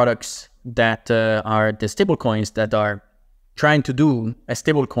of the products that are the stable coins that are trying to do a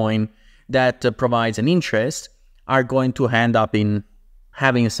stable coin that provides an interest are going to end up in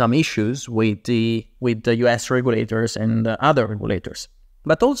having some issues with the US regulators and other regulators.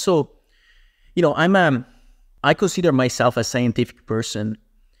 But also, I consider myself a scientific person,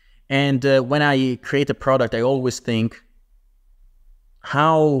 and when I create a product, I always think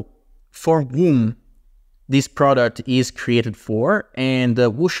for whom this product is created for, and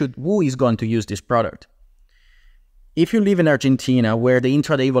who is going to use this product. If you live in Argentina, where the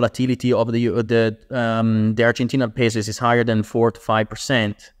intraday volatility of the Argentinian pesos is higher than 4 to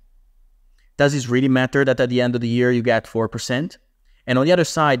 5%, does it really matter that at the end of the year you get 4%? And on the other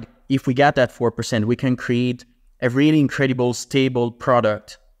side, if we get that 4%, we can create a really incredible, stable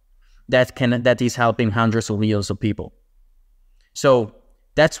product that is helping hundreds of millions of people. So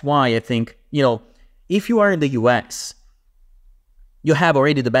that's why I think, if you are in the US, you have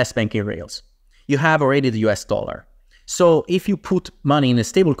already the best banking rails. You have already the US dollar. So if you put money in a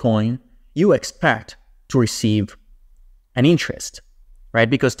stable coin, you expect to receive an interest, right?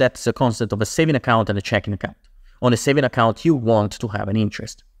 Because that's a concept of a saving account and a checking account. On a saving account, you want to have an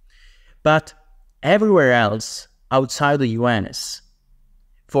interest. But everywhere else outside the US,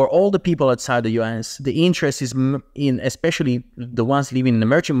 for all the people outside the US, the interest is in, especially the ones living in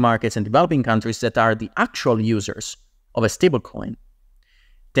emerging markets and developing countries that are the actual users of a stable coin,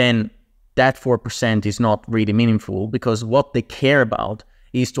 then that 4% is not really meaningful, because what they care about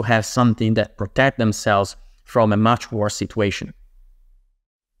is to have something that protect themselves from a much worse situation.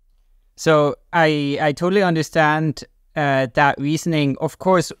 So I totally understand that reasoning. Of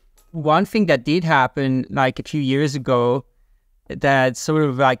course, one thing that did happen like a few years ago that sort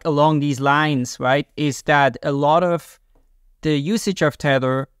of like along these lines, right, is that a lot of the usage of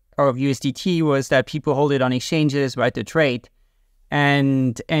Tether or of USDT was that people hold it on exchanges, right, to trade.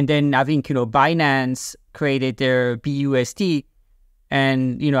 And then I think, Binance created their BUSD.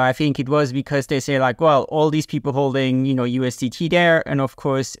 And, I think it was because they say like, well, all these people holding, USDT there. And of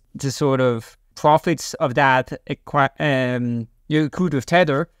course, the sort of profits of that you accrued with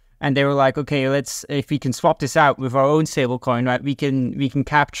Tether. And they were like, okay, if we can swap this out with our own stablecoin, right, we can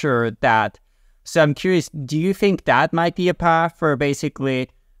capture that. So I'm curious, do you think that might be a path where basically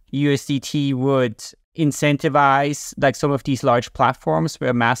USDT would incentivize like some of these large platforms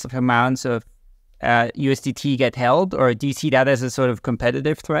where massive amounts of USDT get held, or do you see that as a sort of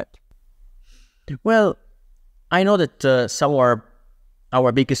competitive threat? Well, I know that some of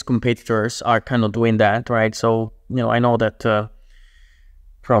our biggest competitors are kind of doing that, right? So, I know that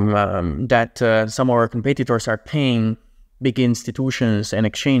some of our competitors are paying big institutions and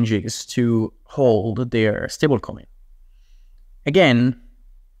exchanges to hold their stablecoin. Again,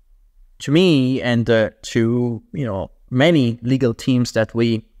 to me and to many legal teams that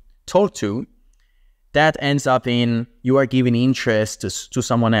we talk to, that ends up in you are giving interest to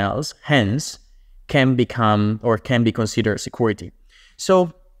someone else, hence can be considered security.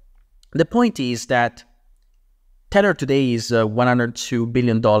 So the point is that Tether today is $102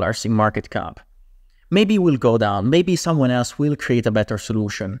 billion in market cap. Maybe it will go down. Maybe someone else will create a better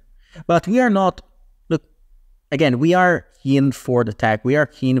solution. But we are not, again, we are keen for the tech. We are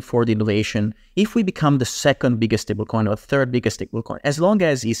keen for the innovation. If we become the second biggest stablecoin or third biggest stablecoin, as long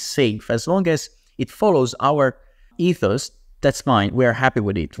as it's safe, as long as it follows our ethos, that's fine. We are happy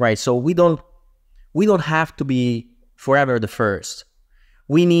with it, right? So we don't have to be forever the first.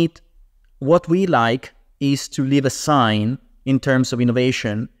 What we like is to leave a sign in terms of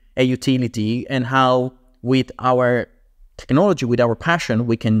innovation, a utility, and how with our technology, with our passion,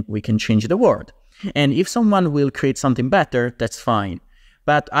 we can change the world. And if someone will create something better, that's fine.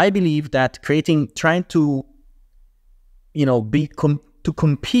 But I believe that trying to, to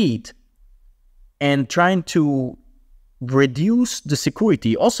compete and trying to reduce the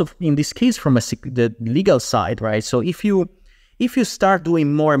security, also in this case from the legal side, right? So if you start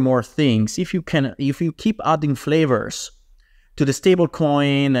doing more and more things, if you keep adding flavors to the stable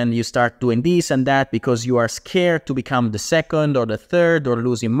coin and you start doing this and that because you are scared to become the second or the third or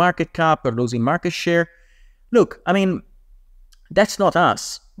losing market cap or losing market share, look, I mean, that's not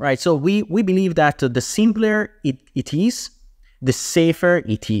us, right? So we believe that the simpler it is, the safer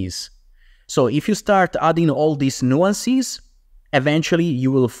it is. So if you start adding all these nuances, eventually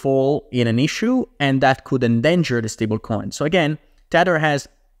you will fall in an issue and that could endanger the stable coin. So again, Tether has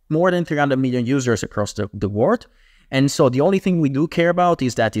more than 300 million users across the world. And so the only thing we do care about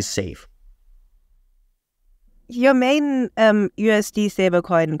is that it's safe. Your main USD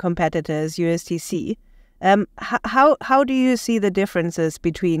stablecoin competitors, USDC, how do you see the differences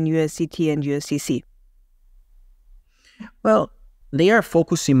between USDT and USDC? Well, they are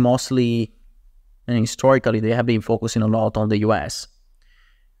focusing mostly, and historically they have been focusing a lot on the US.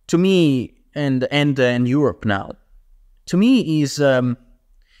 To me, and Europe now, to me is,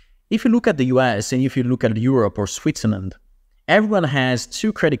 if you look at the US and if you look at Europe or Switzerland, everyone has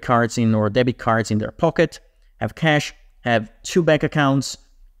 2 credit cards or debit cards in their pocket, have cash, have 2 bank accounts.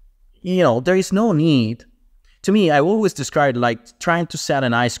 There is no need. To me, I always describe it like trying to sell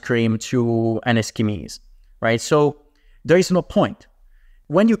an ice cream to an Eskimese. right? So there is no point.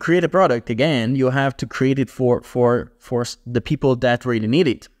 When you create a product, again, you have to create it for the people that really need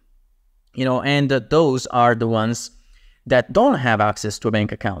it, and those are the ones that don't have access to a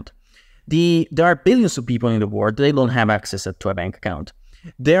bank account. There are billions of people in the world, they don't have access to a bank account.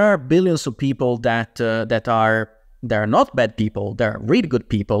 There are billions of people that are not bad people, they're really good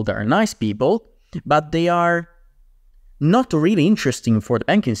people, they're nice people, but they are not really interesting for the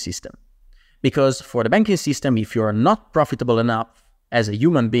banking system. Because for the banking system, if you're not profitable enough as a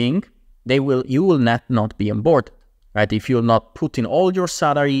human being, you will not be on board, right? If you'll not put in all your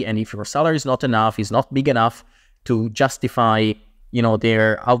salary, and if your salary is not enough, is not big enough to justify,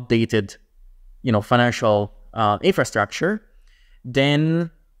 their outdated, financial infrastructure,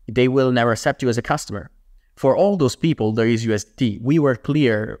 then they will never accept you as a customer. For all those people, there is USDT. We were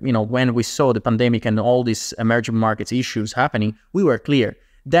clear, when we saw the pandemic and all these emerging markets issues happening, we were clear.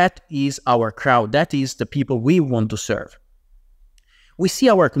 That is our crowd. That is the people we want to serve. We see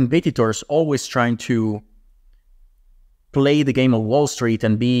our competitors always trying to play the game of Wall Street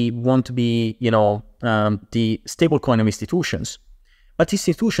and want to be, the stablecoin of institutions. But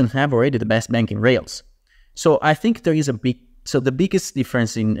institutions have already the best banking rails. So I think there is the biggest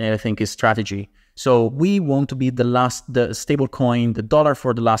difference is strategy. So we want to be the stablecoin, the dollar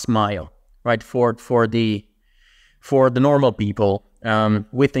for the last mile, right? For the normal people.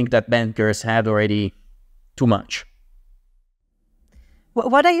 We think that bankers had already too much.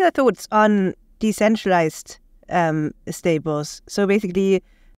 What are your thoughts on decentralized stables? So basically,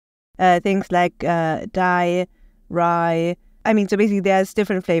 things like DAI, RAI. So basically there's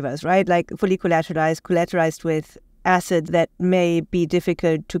different flavors, right? Like fully collateralized with assets that may be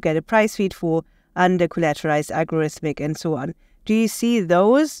difficult to get a price feed for, under collateralized, algorithmic, and so on. Do you see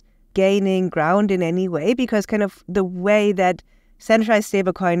those gaining ground in any way? Because kind of the way that centralized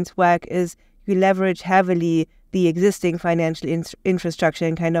stablecoins work is you leverage heavily the existing financial infrastructure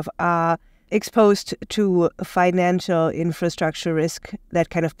and kind of are exposed to financial infrastructure risk that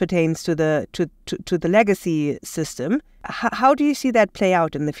kind of pertains to the legacy system. How do you see that play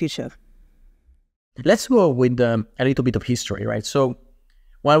out in the future? Let's go with a little bit of history, right? So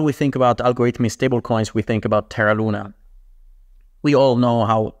while we think about algorithmic stablecoins, we think about Terra Luna. We all know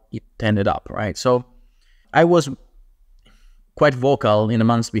how it ended up, right? So I was quite vocal in the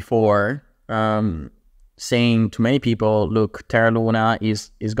months before, saying to many people, look, Terra Luna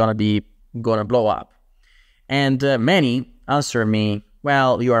is gonna blow up. And many answer me,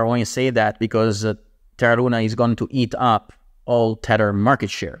 well, you are going to say that because Terra Luna is going to eat up all Tether market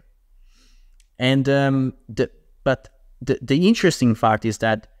share. And the interesting fact is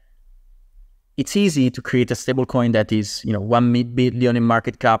that it's easy to create a stablecoin that is, 1 billion in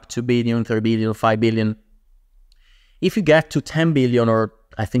market cap, 2 billion, 3 billion, 5 billion. If you get to 10 billion, or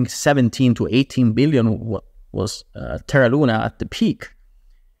I think 17 to 18 billion was Terra Luna at the peak,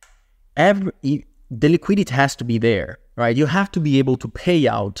 the liquidity has to be there, right? You have to be able to pay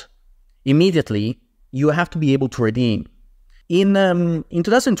out immediately. You have to be able to redeem. In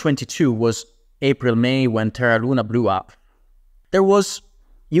 2022 was April, May, when Terra Luna blew up.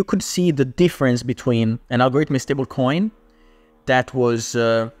 You could see the difference between an algorithmic stablecoin that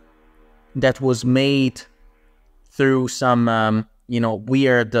was made through some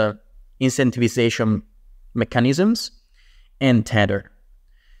weird incentivization mechanisms and Tether.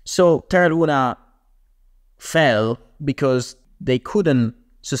 So Terra Luna fell because they couldn't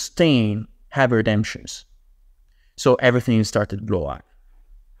sustain heavy redemptions. So everything started to blow up.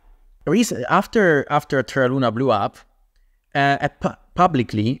 After Terra Luna blew up,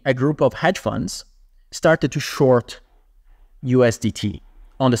 publicly, a group of hedge funds started to short USDT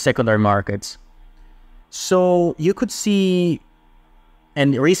on the secondary markets. So you could see,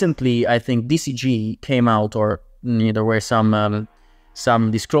 and recently I think DCG came out, or there were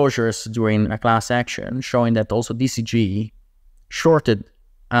some disclosures during a class action showing that also DCG shorted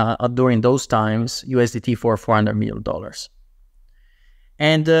during those times USDT for $400 million.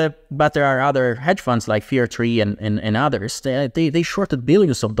 And but there are other hedge funds like Fear Tree and others. They shorted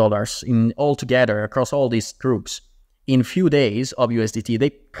billions of dollars in altogether across all these groups in few days of USDT. They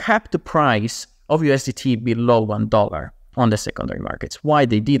kept the price of USDT below $1 on the secondary markets. Why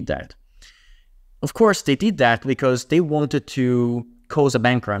they did that? Of course, they did that because they wanted to cause a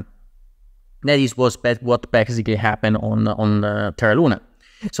bank run. That is what basically happened on Terra Luna.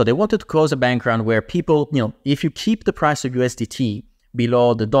 So they wanted to cause a bank run where people, if you keep the price of USDT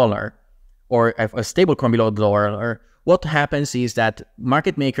below the dollar, or a stable coin below the dollar, or what happens is that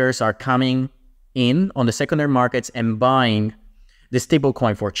market makers are coming in on the secondary markets and buying the stable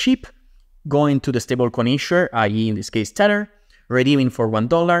coin for cheap, going to the stable coin issuer, i.e. in this case Tether, redeeming for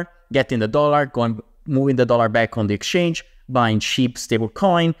 $1, getting the dollar, going moving the dollar back on the exchange, buying cheap stable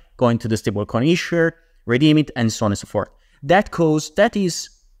coin, going to the stable coin issuer, redeem it, and so on and so forth. That is,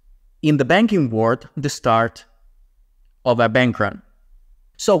 in the banking world, the start of a bank run.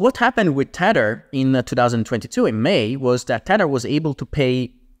 So what happened with Tether in 2022 in May was that Tether was able to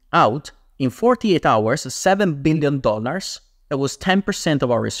pay out in 48 hours $7 billion. That was 10%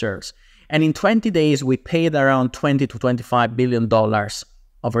 of our reserves. And in 20 days, we paid around $20 to $25 billion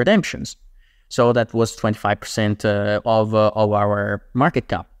of redemptions. So that was 25% of our market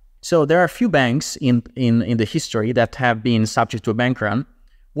cap. So there are a few banks in the history that have been subject to a bank run.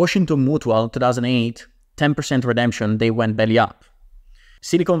 Washington Mutual, 2008, 10% redemption, they went belly up.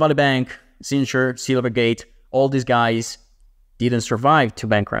 Silicon Valley Bank, Signature, Silvergate, all these guys didn't survive two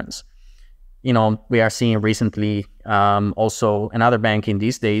bank runs. You know, we are seeing recently also another bank in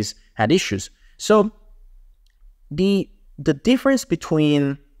these days had issues. So the difference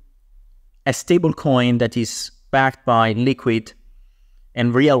between a stable coin that is backed by liquid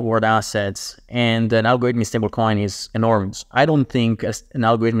and real world assets and an algorithmic stable coin is enormous. I don't think an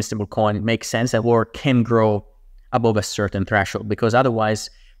algorithmic stable coin makes sense or can grow above a certain threshold, because otherwise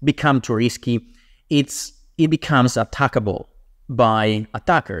become too risky. It becomes attackable by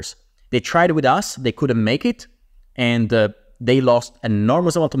attackers. They tried with us, they couldn't make it, and they lost an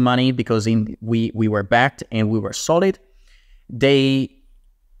enormous amount of money because we were backed and we were solid. They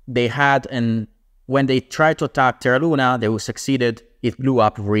had, and when they tried to attack Terra Luna, they succeeded. It blew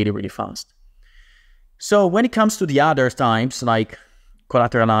up really, really fast. So when it comes to the other times, like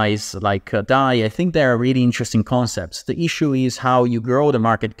collateralize, like DAI, I think they are really interesting concepts. The issue is how you grow the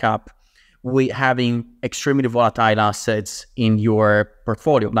market cap with having extremely volatile assets in your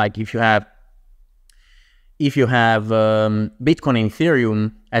portfolio. Like if you have Bitcoin and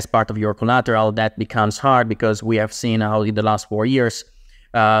Ethereum as part of your collateral, that becomes hard because we have seen how in the last 4 years,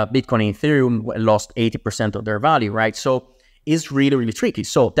 Bitcoin and Ethereum lost 80% of their value, right? So it's really, really tricky.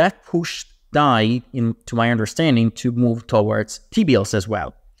 So that pushed DAI, to my understanding, to move towards T-bills as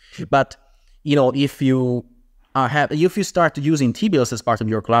well. But you know, if you start using T-bills as part of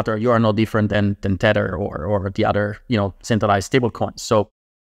your collateral, you are no different than Tether or the other, you know, centralized stablecoins. So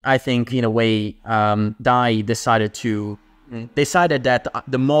I think in a way, DAI decided that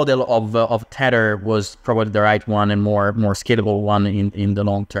the model of Tether was probably the right one and more scalable one in the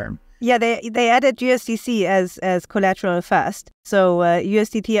long term. Yeah, they added USDC as collateral first. So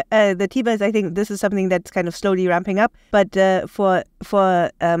USDT, the T-bills, I think this is something that's kind of slowly ramping up. But for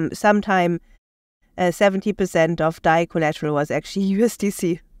some time, 70% of DAI collateral was actually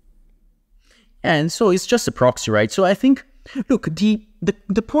USDC. And so it's just a proxy, right? So I think, look,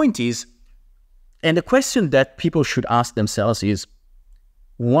 the point is, and the question that people should ask themselves is,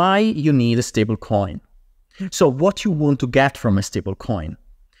 why you need a stable coin? So what you want to get from a stable coin?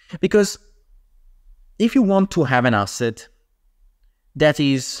 Because if you want to have an asset that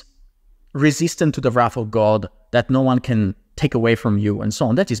is resistant to the wrath of God, that no one can take away from you and so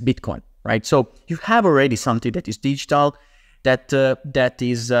on, that is Bitcoin, right? So you have already something that is digital, that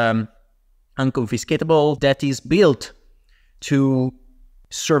is unconfiscatable, that is built to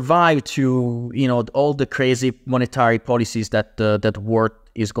survive to, you know, all the crazy monetary policies that that world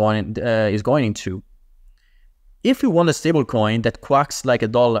is going into. If you want a stable coin that quacks like a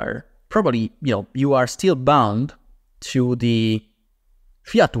dollar, probably, you know, you are still bound to the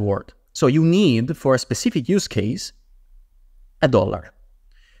fiat world. So you need, for a specific use case, a dollar.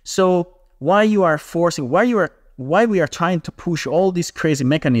 So why we are trying to push all these crazy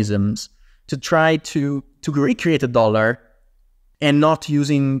mechanisms to try to recreate a dollar and not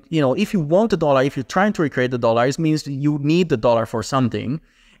using, you know, if you want a dollar, if you're trying to recreate the dollar, it means you need the dollar for something.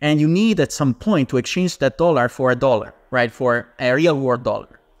 And you need at some point to exchange that dollar for a dollar, right? For a real world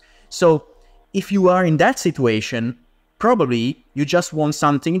dollar. So if you are in that situation, probably you just want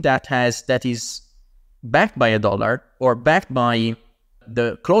something that is backed by a dollar or backed by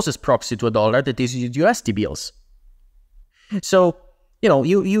the closest proxy to a dollar, that is USD bills. So, you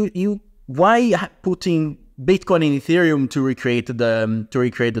know, why putting Bitcoin and Ethereum to recreate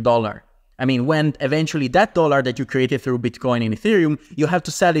the dollar? I mean, when eventually that dollar that you created through Bitcoin and Ethereum, you have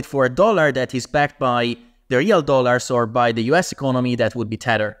to sell it for a dollar that is backed by the real dollars or by the US economy, that would be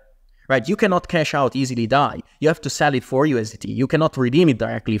Tether, right? You cannot cash out easily DAI. You have to sell it for USDT. You cannot redeem it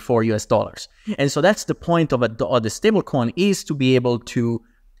directly for US dollars. And so that's the point of the stablecoin, is to be able to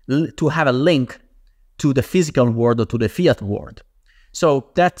have a link to the physical world or to the fiat world.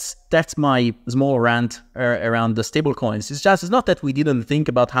 So that's my small rant around the stablecoins. It's not that we didn't think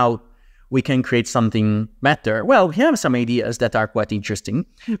about how we can create something better. Well, we have some ideas that are quite interesting,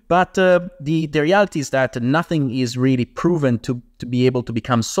 but the reality is that nothing is really proven to be able to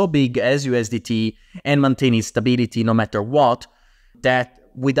become so big as USDT and maintain its stability no matter what, that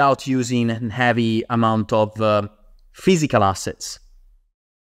without using a heavy amount of physical assets.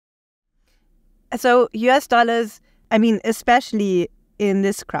 So US dollars, I mean, especially in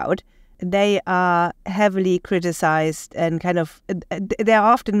this crowd, they are heavily criticized and kind of, they're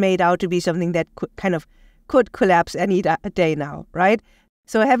often made out to be something that could collapse any day now, right?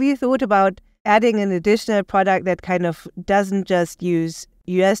 So have you thought about adding an additional product that kind of doesn't just use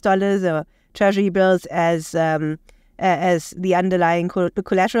US dollars or treasury bills as the underlying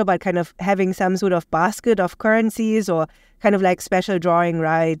collateral, but kind of having some sort of basket of currencies or kind of like special drawing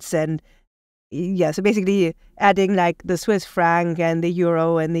rights and so basically adding like the Swiss franc and the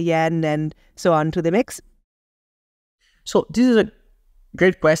euro and the yen and so on to the mix? So this is a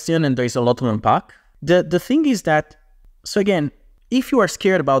great question and there is a lot to unpack. The thing is that, so again, if you are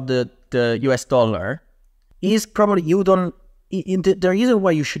scared about the US dollar, is probably you don't, the reason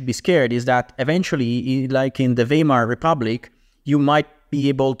why you should be scared is that eventually, like in the Weimar Republic, you might be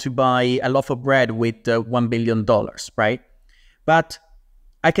able to buy a loaf of bread with $1 billion, right? But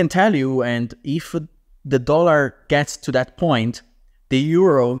I can tell you, and if the dollar gets to that point, the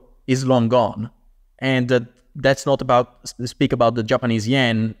euro is long gone. And that's not speak about the Japanese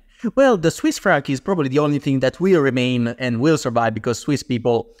yen. Well, the Swiss franc is probably the only thing that will remain and will survive because Swiss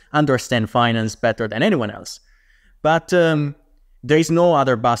people understand finance better than anyone else. But there is no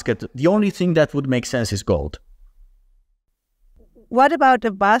other basket. The only thing that would make sense is gold. What about a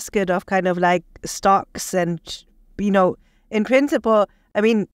basket of kind of like stocks and, in principle, I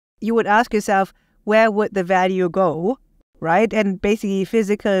mean, you would ask yourself, where would the value go, right? And basically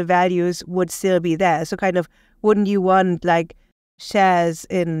physical values would still be there. So kind of, wouldn't you want like shares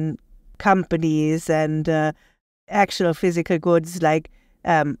in companies and actual physical goods like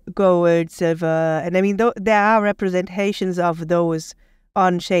gold, silver, and I mean, there are representations of those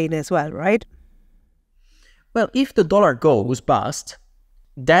on chain as well, right? Well, if the dollar goes bust,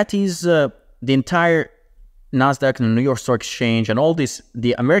 that is the entire Nasdaq and the New York Stock Exchange and all this,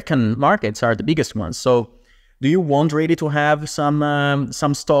 the American markets are the biggest ones. So do you want really to have some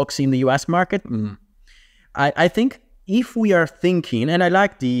stocks in the US market? I think if we are thinking, and I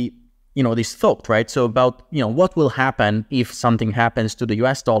like this thought, right? So about, what will happen if something happens to the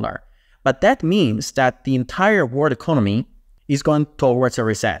US dollar? But that means that the entire world economy is going towards a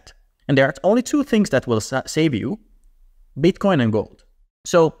reset. And there are only two things that will save you, Bitcoin and gold.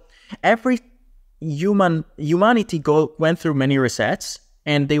 So every humanity went through many resets,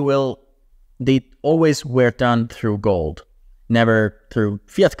 and they always were done through gold, never through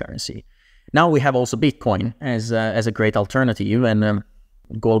fiat currency. Now we have also Bitcoin as a great alternative and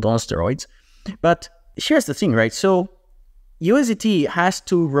gold on steroids. But here's the thing, right? So USDT has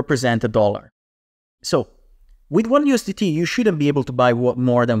to represent a dollar. So with one USDT, you shouldn't be able to buy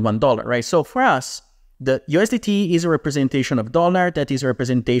more than $1, right? So for us, the USDT is a representation of dollar, that is a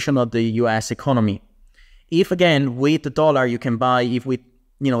representation of the US economy. If again, with the dollar, you can buy, you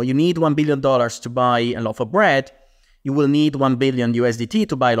need $1 billion to buy a loaf of bread, you will need 1 billion USDT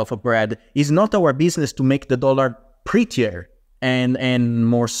to buy a loaf of bread. It's not our business to make the dollar prettier and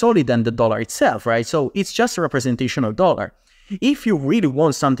more solid than the dollar itself, right? So it's just a representation of dollar. If you really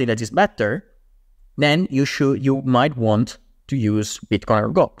want something that is better, then you might want to use Bitcoin or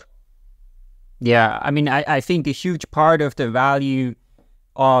gold. Yeah, I mean, I think a huge part of the value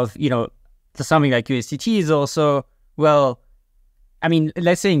of, something like USDT is also, well, I mean,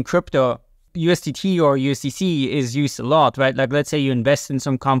 let's say in crypto, USDT or USDC is used a lot, right? Like, let's say you invest in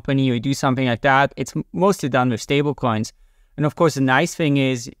some company or you do something like that. It's mostly done with stable coins. And of course, the nice thing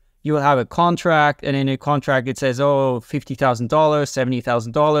is you will have a contract, and in a contract it says, oh, $50,000,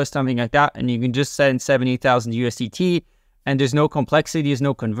 $70,000, something like that. And you can just send 70,000 USDT, and there's no complexity, there's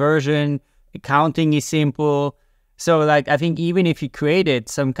no conversion. Accounting is simple. So like, I think even if you created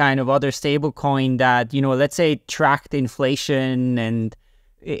some kind of other stable coin that, let's say tracked inflation, and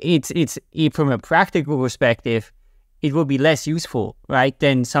it's from a practical perspective, it will be less useful, right,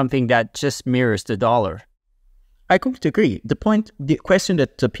 than something that just mirrors the dollar. I completely agree. The question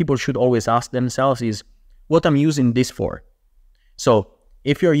that people should always ask themselves is, what I'm using this for? So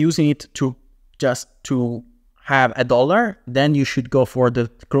if you're using it to have a dollar, then you should go for the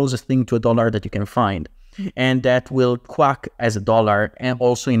closest thing to a dollar that you can find. And that will quack as a dollar, and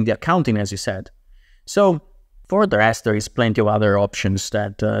also in the accounting, as you said. So for the rest, there is plenty of other options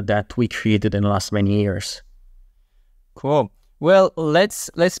that we created in the last many years. Cool. Well, let's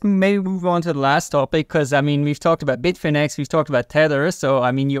maybe move on to the last topic, because I mean, we've talked about Bitfinex, we've talked about Tether, so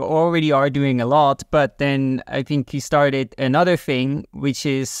I mean, you already are doing a lot, but then I think you started another thing, which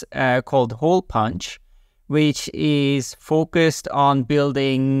is called Hole Punch, which is focused on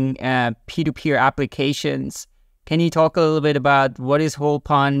building peer-to-peer applications. Can you talk a little bit about what is Hole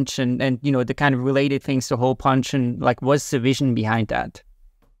Punch and you know, the kind of related things to Hole Punch, and like what's the vision behind that?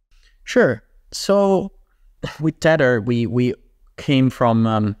 Sure. So with Tether, we came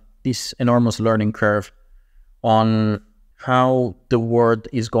from this enormous learning curve on how the world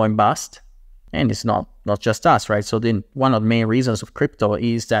is going bust. And it's not just us, right? So then one of the main reasons of crypto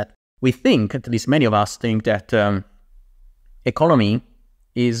is that we think, at least many of us think, that economy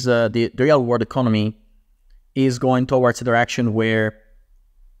is, the real world economy is going towards a direction where,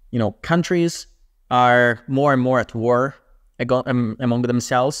 you know, countries are more and more at war among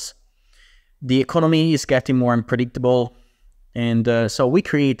themselves. The economy is getting more unpredictable. And so we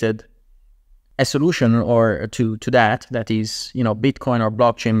created a solution to that is, you know, Bitcoin or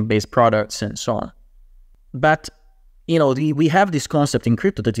blockchain-based products and so on. But, you know, we have this concept in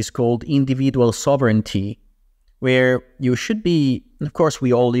crypto that is called individual sovereignty, where you should be, of course,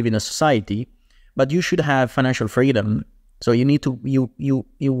 we all live in a society, but you should have financial freedom. So you need to, you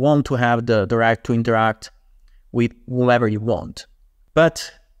want to have the right to interact with whoever you want.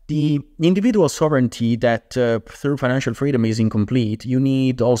 But the individual sovereignty that through financial freedom is incomplete. You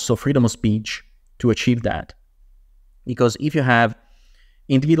need also freedom of speech to achieve that. Because if you have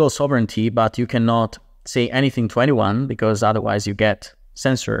individual sovereignty, but you cannot say anything to anyone because otherwise you get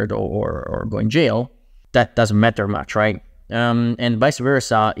censored or go in jail, that doesn't matter much, right? And vice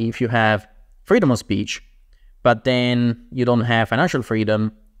versa, if you have freedom of speech, but then you don't have financial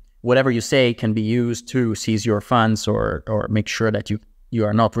freedom, whatever you say can be used to seize your funds or make sure that you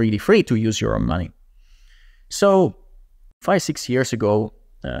are not really free to use your own money. So 5-6 years ago,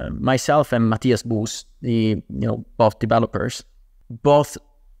 myself and Matthias Boos, both developers, both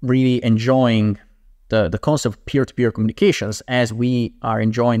really enjoying the concept of peer-to-peer communications as we are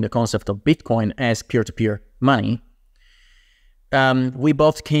enjoying the concept of Bitcoin as peer-to-peer money. We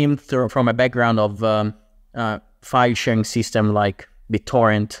both came from a background of file sharing system like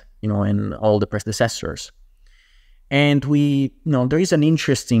BitTorrent, and all the predecessors. And there is an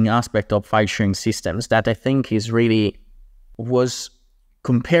interesting aspect of file sharing systems that I think was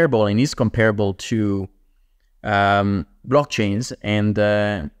comparable and is comparable to blockchains and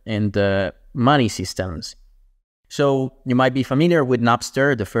money systems. So you might be familiar with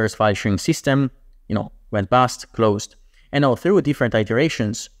Napster, the first file sharing system, went bust, closed. And now through different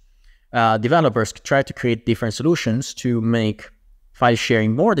iterations, developers try to create different solutions to make file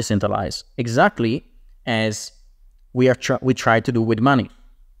sharing more decentralized, exactly as we try to do with money.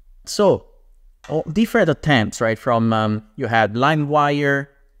 So different attempts, right? From you had LimeWire,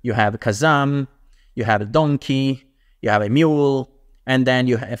 you have Kazam, you have a Donkey, you have a Mule, and then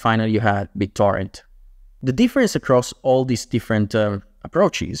finally you had BitTorrent. The difference across all these different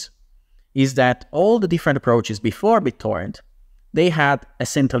approaches is that all the different approaches before BitTorrent, they had a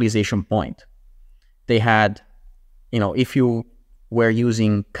centralization point. They had, if you were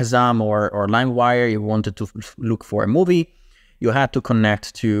using Kazam or LimeWire, you wanted to look for a movie, you had to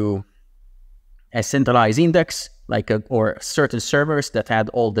connect to a centralized index, or certain servers that had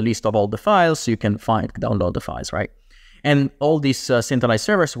all the list of all the files, so you can download the files, right? And all these centralized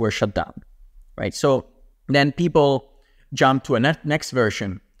servers were shut down, right? So then people jumped to a next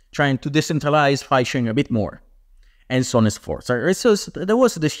version, trying to decentralize file sharing a bit more, and so on and so forth. So there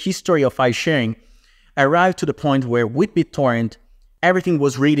was this history of file sharing arrived to the point where with BitTorrent, everything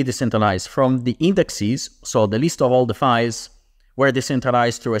was really decentralized. From the indexes, so the list of all the files were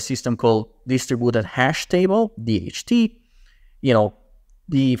decentralized through a system called distributed hash table, DHT.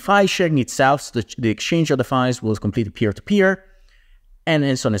 The file sharing itself, the exchange of the files was completely peer-to-peer,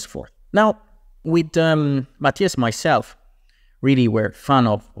 and so on and so forth. Now, with Matthias and myself, really were fan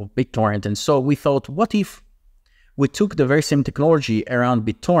of BitTorrent, and so we thought, what if we took the very same technology around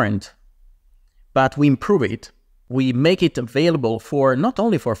BitTorrent, but we improve it, we make it available for not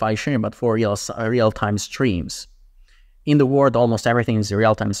only for file sharing, but for real-time streams. In the world, almost everything is a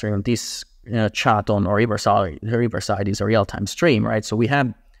real-time stream. This chat on Riverside is a real-time stream, right? So we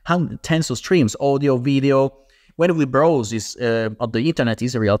have tens of streams, audio, video. When we browse on the internet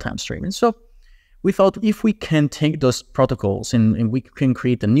is a real-time stream. And so we thought, if we can take those protocols and we can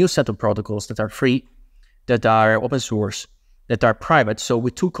create a new set of protocols that are free, that are open source, that are private. So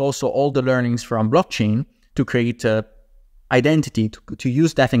we took also all the learnings from blockchain to create identity, to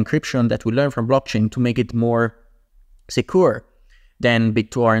use that encryption that we learned from blockchain to make it more secure than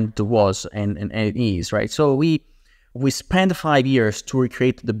BitTorrent was and it is, right? So we we spent 5 years to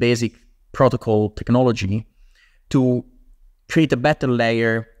recreate the basic protocol technology to create a better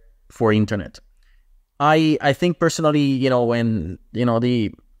layer for internet. I think personally, when,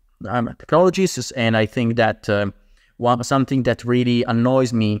 I'm a technologist, and I think that something that really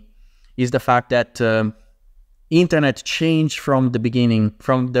annoys me is the fact that internet changed from the beginning,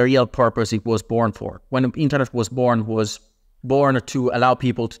 from the real purpose it was born for. When the internet was born to allow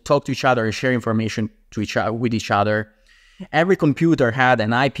people to talk to each other and share information with each other. Every computer had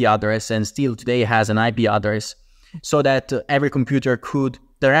an IP address, and still today has an IP address, so that every computer could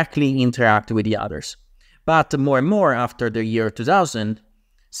directly interact with the others. But more and more after the year 2000,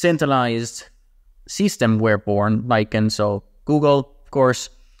 centralized systems were born, so Google, of course,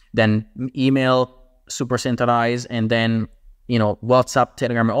 then email, super centralized, and then WhatsApp,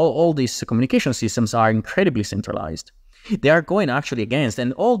 Telegram, all these communication systems are incredibly centralized. They are going actually against,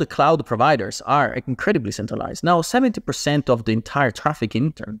 and all the cloud providers are incredibly centralized. Now, 70% of the entire traffic in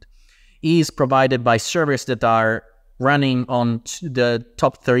internet is provided by servers that are running on the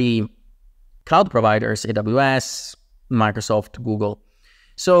top 3 cloud providers, AWS, Microsoft, Google.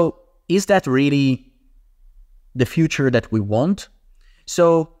 So is that really the future that we want?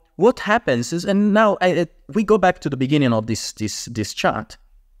 So what happens is, and now we go back to the beginning of this chart.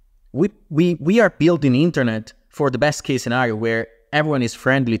 We are building internet for the best case scenario where everyone is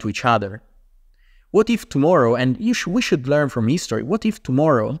friendly to each other. What if tomorrow, and we should learn from history, what if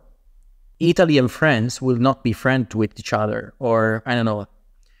tomorrow Italy and France will not be friends with each other, or I don't know,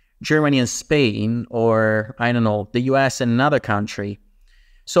 Germany and Spain, or I don't know, the US and another country?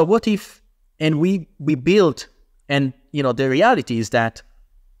 So what if, and we built, and the reality is that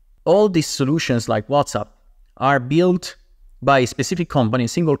all these solutions like WhatsApp are built by a specific company, a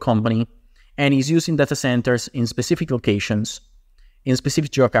single company, and is using data centers in specific locations, in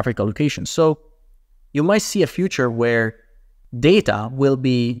specific geographical locations. So you might see a future where data will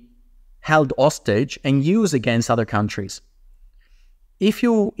be held hostage and used against other countries. If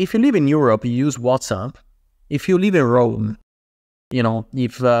you live in Europe, you use WhatsApp. If you live in Rome, you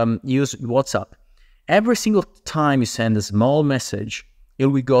use WhatsApp. Every single time you send a small message, it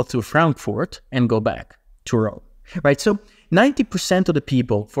will go through Frankfurt and go back to Rome, right? So 90% of the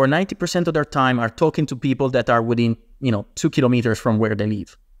people, for 90% of their time, are talking to people that are within, 2 kilometers from where they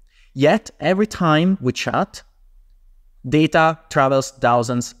live. Yet, every time we chat, data travels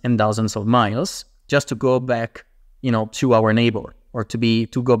thousands and thousands of miles just to go back, to our neighbor, or to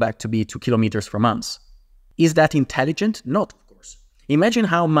go back to be 2 kilometers from us. Is that intelligent? Not, of course. Imagine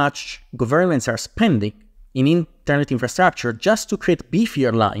how much governments are spending in internet infrastructure just to create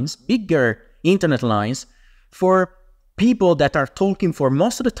beefier lines, bigger internet lines for people that are talking for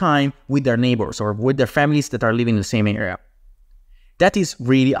most of the time with their neighbors or with their families that are living in the same area. That is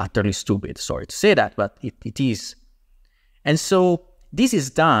really utterly stupid. Sorry to say that, but it is. And so this is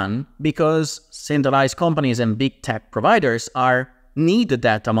done because centralized companies and big tech providers need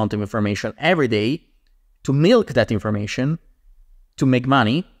that amount of information every day to milk that information, to make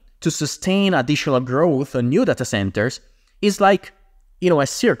money, to sustain additional growth on new data centers. Is like, a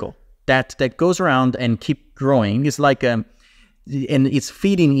circle that goes around and keep growing. It's like, and it's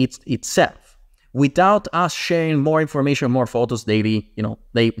feeding itself. Without us sharing more information, more photos daily,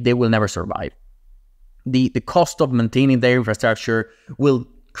 they will never survive. The cost of maintaining their infrastructure will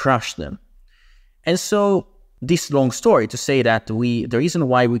crush them. And so this long story to say that the reason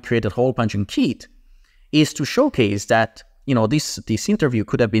why we created Hole Punching Kit is to showcase that, this interview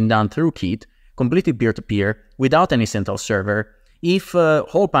could have been done through Kit, completely peer-to-peer, without any central server. If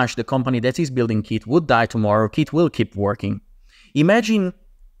Hole Punch, the company that is building Kit, would die tomorrow, Kit will keep working. Imagine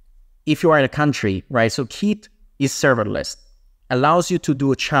if you are in a country, right? So Kit is serverless, allows you to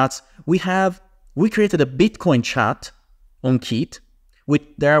do chats. We created a Bitcoin chat on Kit.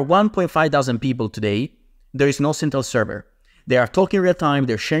 There are 1.5 thousand people today. There is no central server. They are talking real time.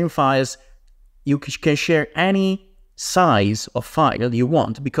 They're sharing files. You can share any size of file you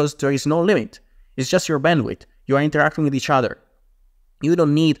want because there is no limit. It's just your bandwidth. You are interacting with each other. You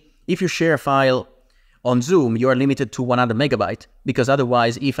don't need, if you share a file on Zoom, you are limited to 100 megabyte because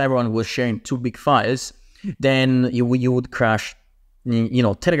otherwise, if everyone was sharing 2 big files, then you would crash,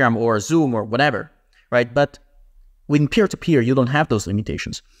 Telegram or Zoom or whatever, right? But with peer-to-peer, you don't have those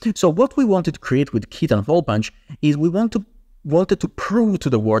limitations. So what we wanted to create with Kit and Hole Punch is we wanted to prove to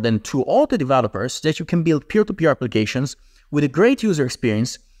the world and to all the developers that you can build peer-to-peer applications with a great user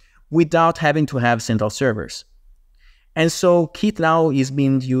experience without having to have central servers. And so Kit now is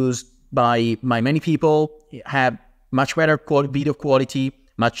being used by many people, have much better video quality,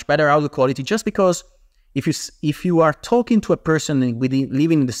 much better audio quality, just because if you are talking to a person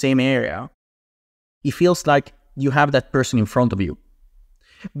living in the same area, it feels like you have that person in front of you,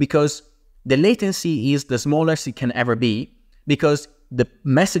 because the latency is the smallest it can ever be, because the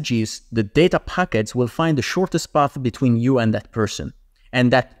messages, the data packets will find the shortest path between you and that person,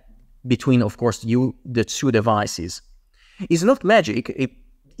 and that between, of course, you, the two devices. It's not magic.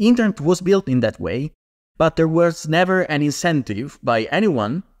 Internet was built in that way, but there was never an incentive by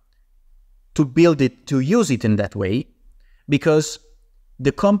anyone to build it, to use it in that way, because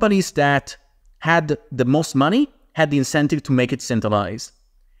the companies that had the most money had the incentive to make it centralized.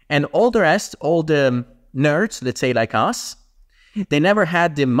 And all the rest, all the nerds, let's say like us, they never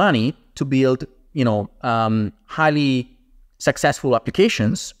had the money to build, highly successful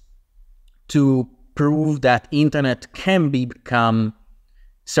applications to prove that internet can become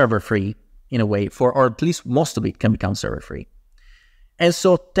server-free in a way, or at least most of it can become server-free. And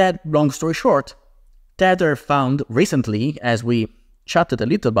so that, long story short, Tether found recently, as we chatted a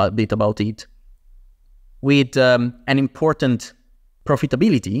little bit about it, with an important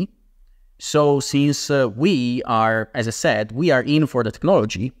profitability. So since we are, as I said, we are in for the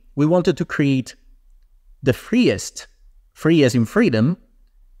technology, we wanted to create the freest, free as in freedom,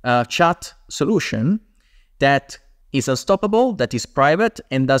 chat solution that is unstoppable, that is private,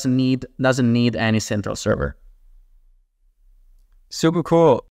 and doesn't need any central server. Super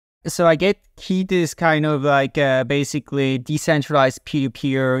cool. So I get Keat is kind of like basically decentralized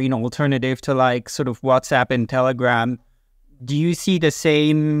peer-to-peer, alternative to like sort of WhatsApp and Telegram. Do you see the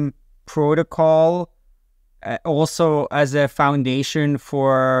same protocol also as a foundation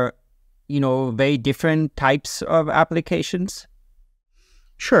for, very different types of applications?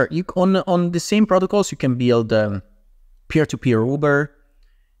 Sure. On the same protocols, you can build peer-to-peer Uber.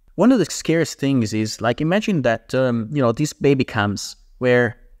 One of the scariest things is, like, imagine that, this baby cams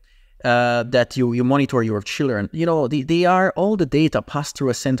where that you monitor your children. They are all the data passed through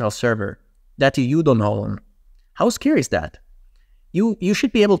a central server that you don't own. How scary is that? You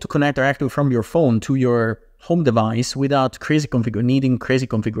should be able to connect directly from your phone to your home device without needing crazy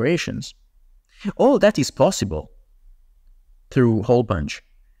configurations. All that is possible through Hole Punch.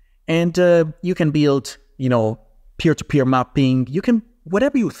 And you can build, peer-to-peer mapping. You can,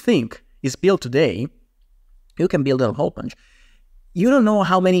 whatever you think is built today, you can build on Hole Punch. You don't know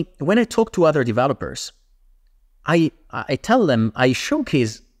how many, when I talk to other developers, I tell them, I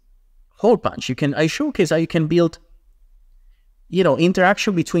showcase Hole Punch. I showcase how you can build,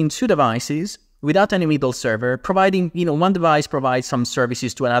 interaction between two devices without any middle server, providing, one device provides some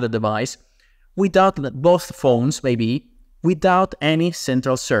services to another device, without both phones, maybe, without any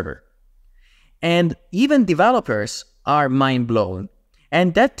central server. And even developers are mind blown.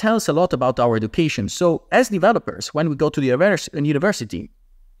 And that tells a lot about our education. So as developers, when we go to the university,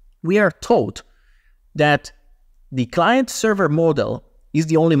 we are taught that the client-server model is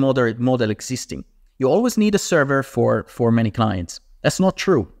the only model existing. You always need a server for many clients. That's not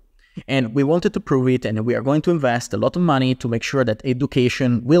true. And we wanted to prove it, and we are going to invest a lot of money to make sure that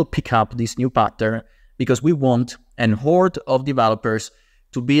education will pick up this new pattern, because we want a horde of developers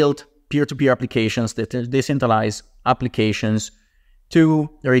to build peer-to-peer applications, that decentralized applications, to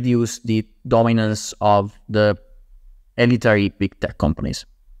reduce the dominance of the elitary big tech companies.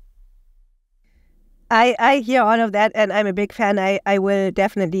 I hear all of that, and I'm a big fan. I will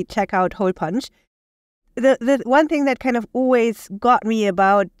definitely check out Hole Punch. The one thing that kind of always got me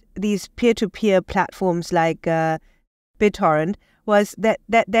about these peer-to-peer platforms like BitTorrent was that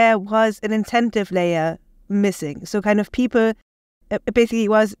there was an incentive layer missing. So kind of people, basically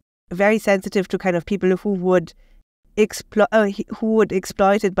was very sensitive to kind of people who would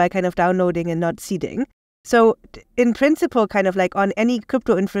exploit it by kind of downloading and not seeding. So in principle, kind of like on any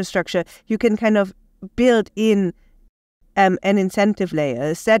crypto infrastructure, you can kind of build in an incentive layer.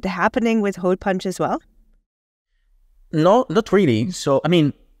 Is that happening with Hole Punch as well? No, not really. So, I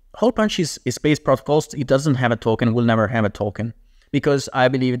mean, Hole Punch is based protocols. It doesn't have a token, will never have a token, because I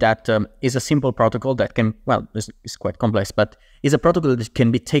believe that is a simple protocol that can, well, it's quite complex, but is a protocol that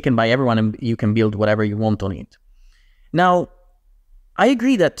can be taken by everyone and you can build whatever you want on it. Now, I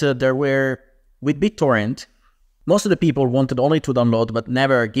agree that with BitTorrent, most of the people wanted only to download but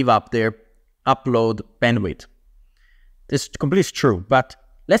never give up their upload bandwidth. This is completely true, but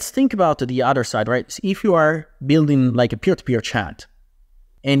let's think about the other side, right? If you are building like a peer-to-peer chat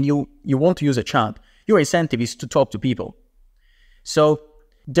and you want to use a chat, your incentive is to talk to people. So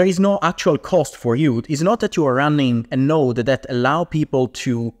there is no actual cost for you. It's not that you are running a node that allow people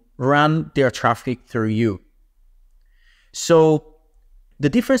to run their traffic through you. So the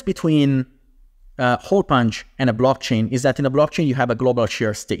difference between Hole Punch and a blockchain is that in a blockchain you have a global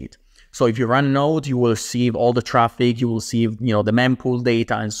share state. So if you run a node, you will receive all the traffic, you will receive the mempool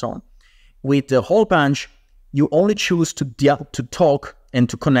data and so on. With the Hole Punch, you only choose to talk and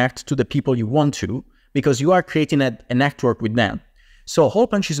to connect to the people you want to, because you are creating a network with them. So Hole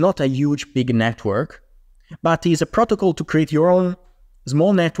Punch is not a huge, big network, but it's a protocol to create your own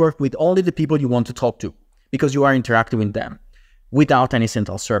small network with only the people you want to talk to, because you are interacting with them without any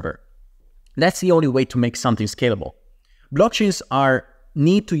central server. That's the only way to make something scalable. Blockchains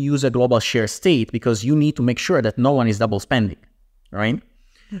need to use a global share state because you need to make sure that no one is double spending, right?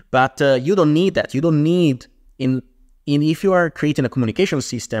 But you don't need that. You don't need, if you are creating a communication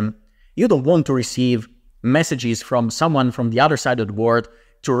system, you don't want to receive messages from someone from the other side of the world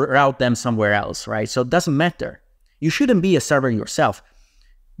to route them somewhere else, right? So it doesn't matter. You shouldn't be a server yourself.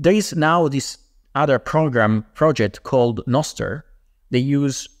 There is now this other project called Nostr. They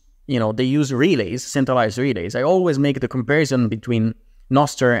use relays, centralized relays. I always make the comparison between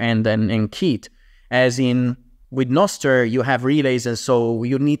Nostr and Keat, as in with Nostr you have relays, and so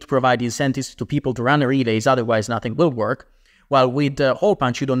you need to provide incentives to people to run the relays, otherwise nothing will work. While with Hole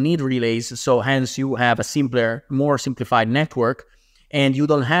Punch you don't need relays, so hence you have a simpler, more simplified network, and you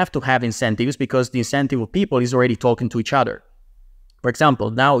don't have to have incentives because the incentive of people is already talking to each other. For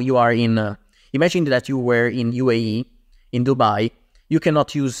example, now you are imagine that you were in UAE, in Dubai. You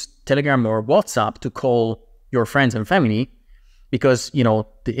cannot use Telegram or WhatsApp to call your friends and family because,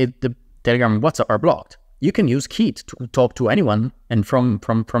 the Telegram and WhatsApp are blocked. You can use Keat to talk to anyone, and from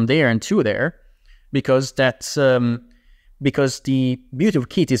there and to there, because that's because the beauty of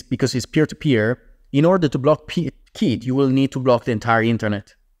Keat is because it's peer-to-peer. In order to block Keat, you will need to block the entire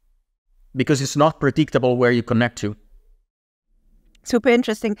internet because it's not predictable where you connect to. Super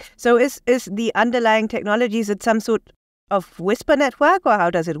interesting. So is the underlying technology, is it some sort of whisper network, or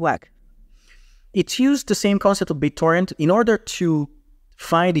how does it work? It's used the same concept of BitTorrent. In order to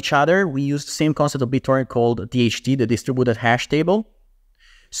find each other, we use the same concept of BitTorrent called DHT, the distributed hash table,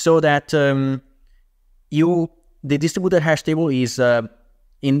 so that the distributed hash table is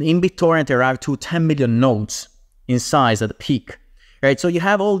in BitTorrent arrived to 10 million nodes in size at the peak, right? So you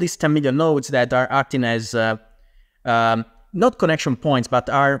have all these 10 million nodes that are acting as not connection points, but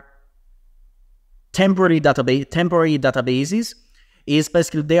are temporary databases. Is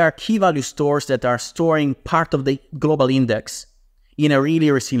basically they are key value stores that are storing part of the global index in a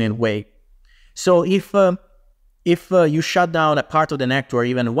really resilient way. So if you shut down a part of the network,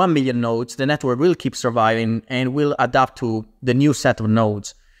 even 1 million nodes, the network will keep surviving and will adapt to the new set of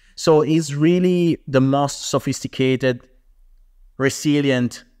nodes. So it's really the most sophisticated,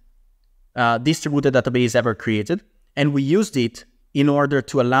 resilient, distributed database ever created. And we used it in order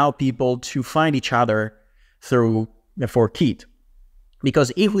to allow people to find each other for Keat.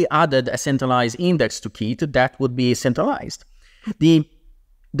 Because if we added a centralized index to Keat, that would be centralized. The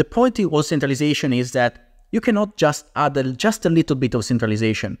point of centralization is that you cannot just add just a little bit of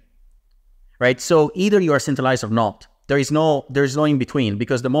centralization, right? So either you are centralized or not. There is no in between,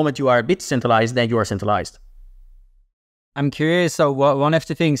 because the moment you are a bit centralized, then you are centralized. I'm curious. So one of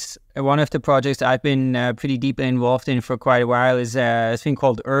the projects I've been pretty deeply involved in for quite a while is a thing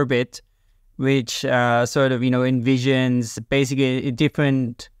called Urbit, which sort of envisions basically a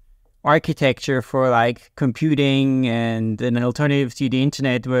different architecture for like computing and an alternative to the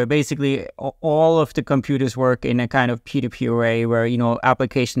internet, where basically all of the computers work in a kind of peer-to-peer way, where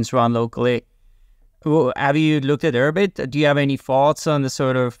applications run locally. Have you looked at Urbit? Do you have any thoughts on the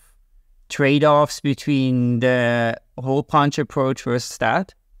sort of trade-offs between the Hole Punch approach versus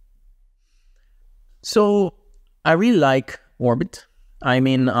that? So I really like Orbit. I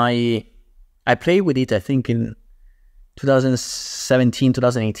mean, I played with it, I think, in 2017,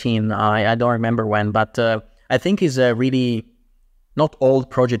 2018. I don't remember when, but I think it's a really not old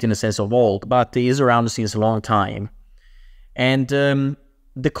project in the sense of old, but it is around since a long time. And the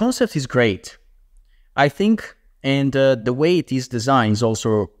concept is great, I think, and the way it is designed is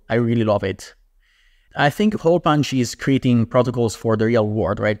also, I really love it. I think Hole Punch is creating protocols for the real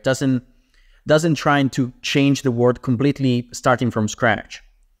world, right? Doesn't try to change the world completely starting from scratch.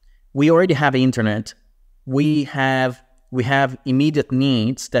 We already have the internet. We have immediate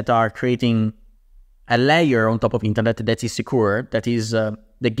needs that are creating a layer on top of internet that is secure,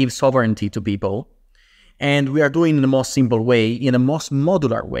 that gives sovereignty to people. And we are doing it in the most simple way, in the most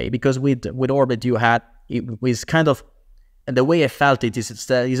modular way, because with Orbit it was kind of, the way I felt it is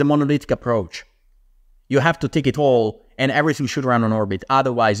a monolithic approach. You have to take it all and everything should run on Orbit.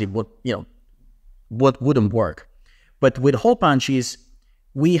 Otherwise it wouldn't work. But with Hole Punch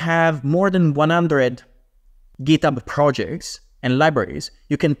we have more than 100 GitHub projects and libraries.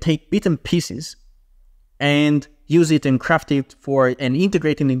 You can take bits and pieces and use it and craft it and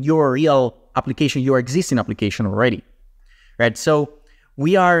integrate it in your real application, your existing application already, right? So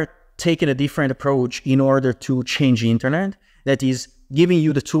we are taken a different approach in order to change the internet, that is giving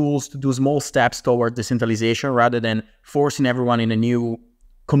you the tools to do small steps toward decentralization rather than forcing everyone in a new,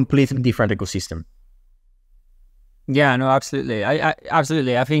 completely different ecosystem. Yeah, no, absolutely.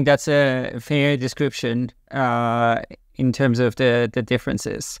 Absolutely. I think that's a fair description in terms of the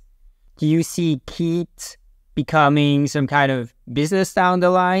differences. Do you see Keat becoming some kind of business down the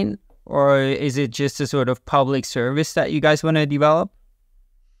line, or is it just a sort of public service that you guys want to develop?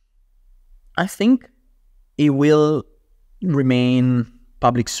 I think it will remain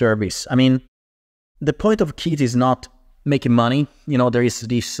public service. I mean, the point of Keat is not making money. You know, there is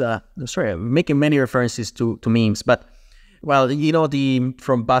this, I'm making many references to memes, but, well, you know,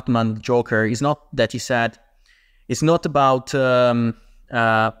 from Batman Joker, it's not that he said, it's not about the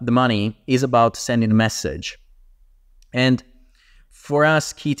money, it's about sending a message. And for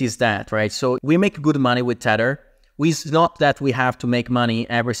us, Keat is that, right? So we make good money with Tether. It's not that we have to make money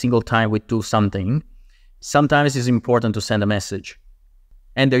every single time we do something. Sometimes it's important to send a message.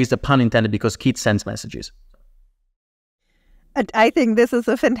 And there is the pun intended because Keat sends messages. And I think this is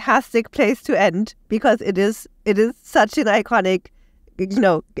a fantastic place to end, because it is such an iconic,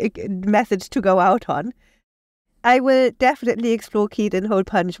 message to go out on. I will definitely explore Keat and Hole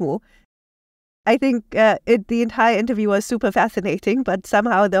Punch more. I think the entire interview was super fascinating, but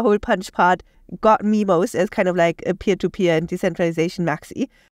somehow the Hole Punch part got me most as kind of like a peer-to-peer and decentralization maxi.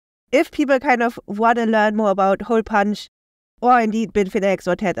 If people kind of want to learn more about Hole Punch, or indeed Bitfinex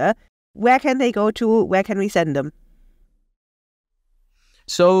or Tether, where can they go to? Where can we send them?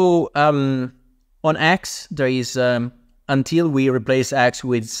 So on X, there is, until we replace X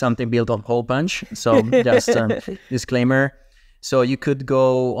with something built on Hole Punch, so just disclaimer. So you could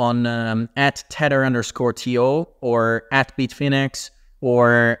go on at Tether_TO or at Bitfinex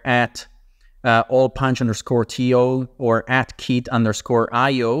or at allpunch_TO or at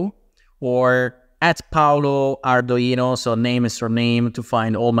Keat_IO or at Paolo Ardoino, so name and surname, to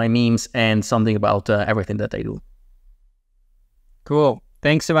find all my memes and something about everything that I do. Cool.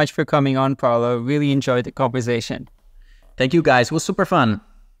 Thanks so much for coming on, Paolo. Really enjoyed the conversation. Thank you, guys. It was super fun.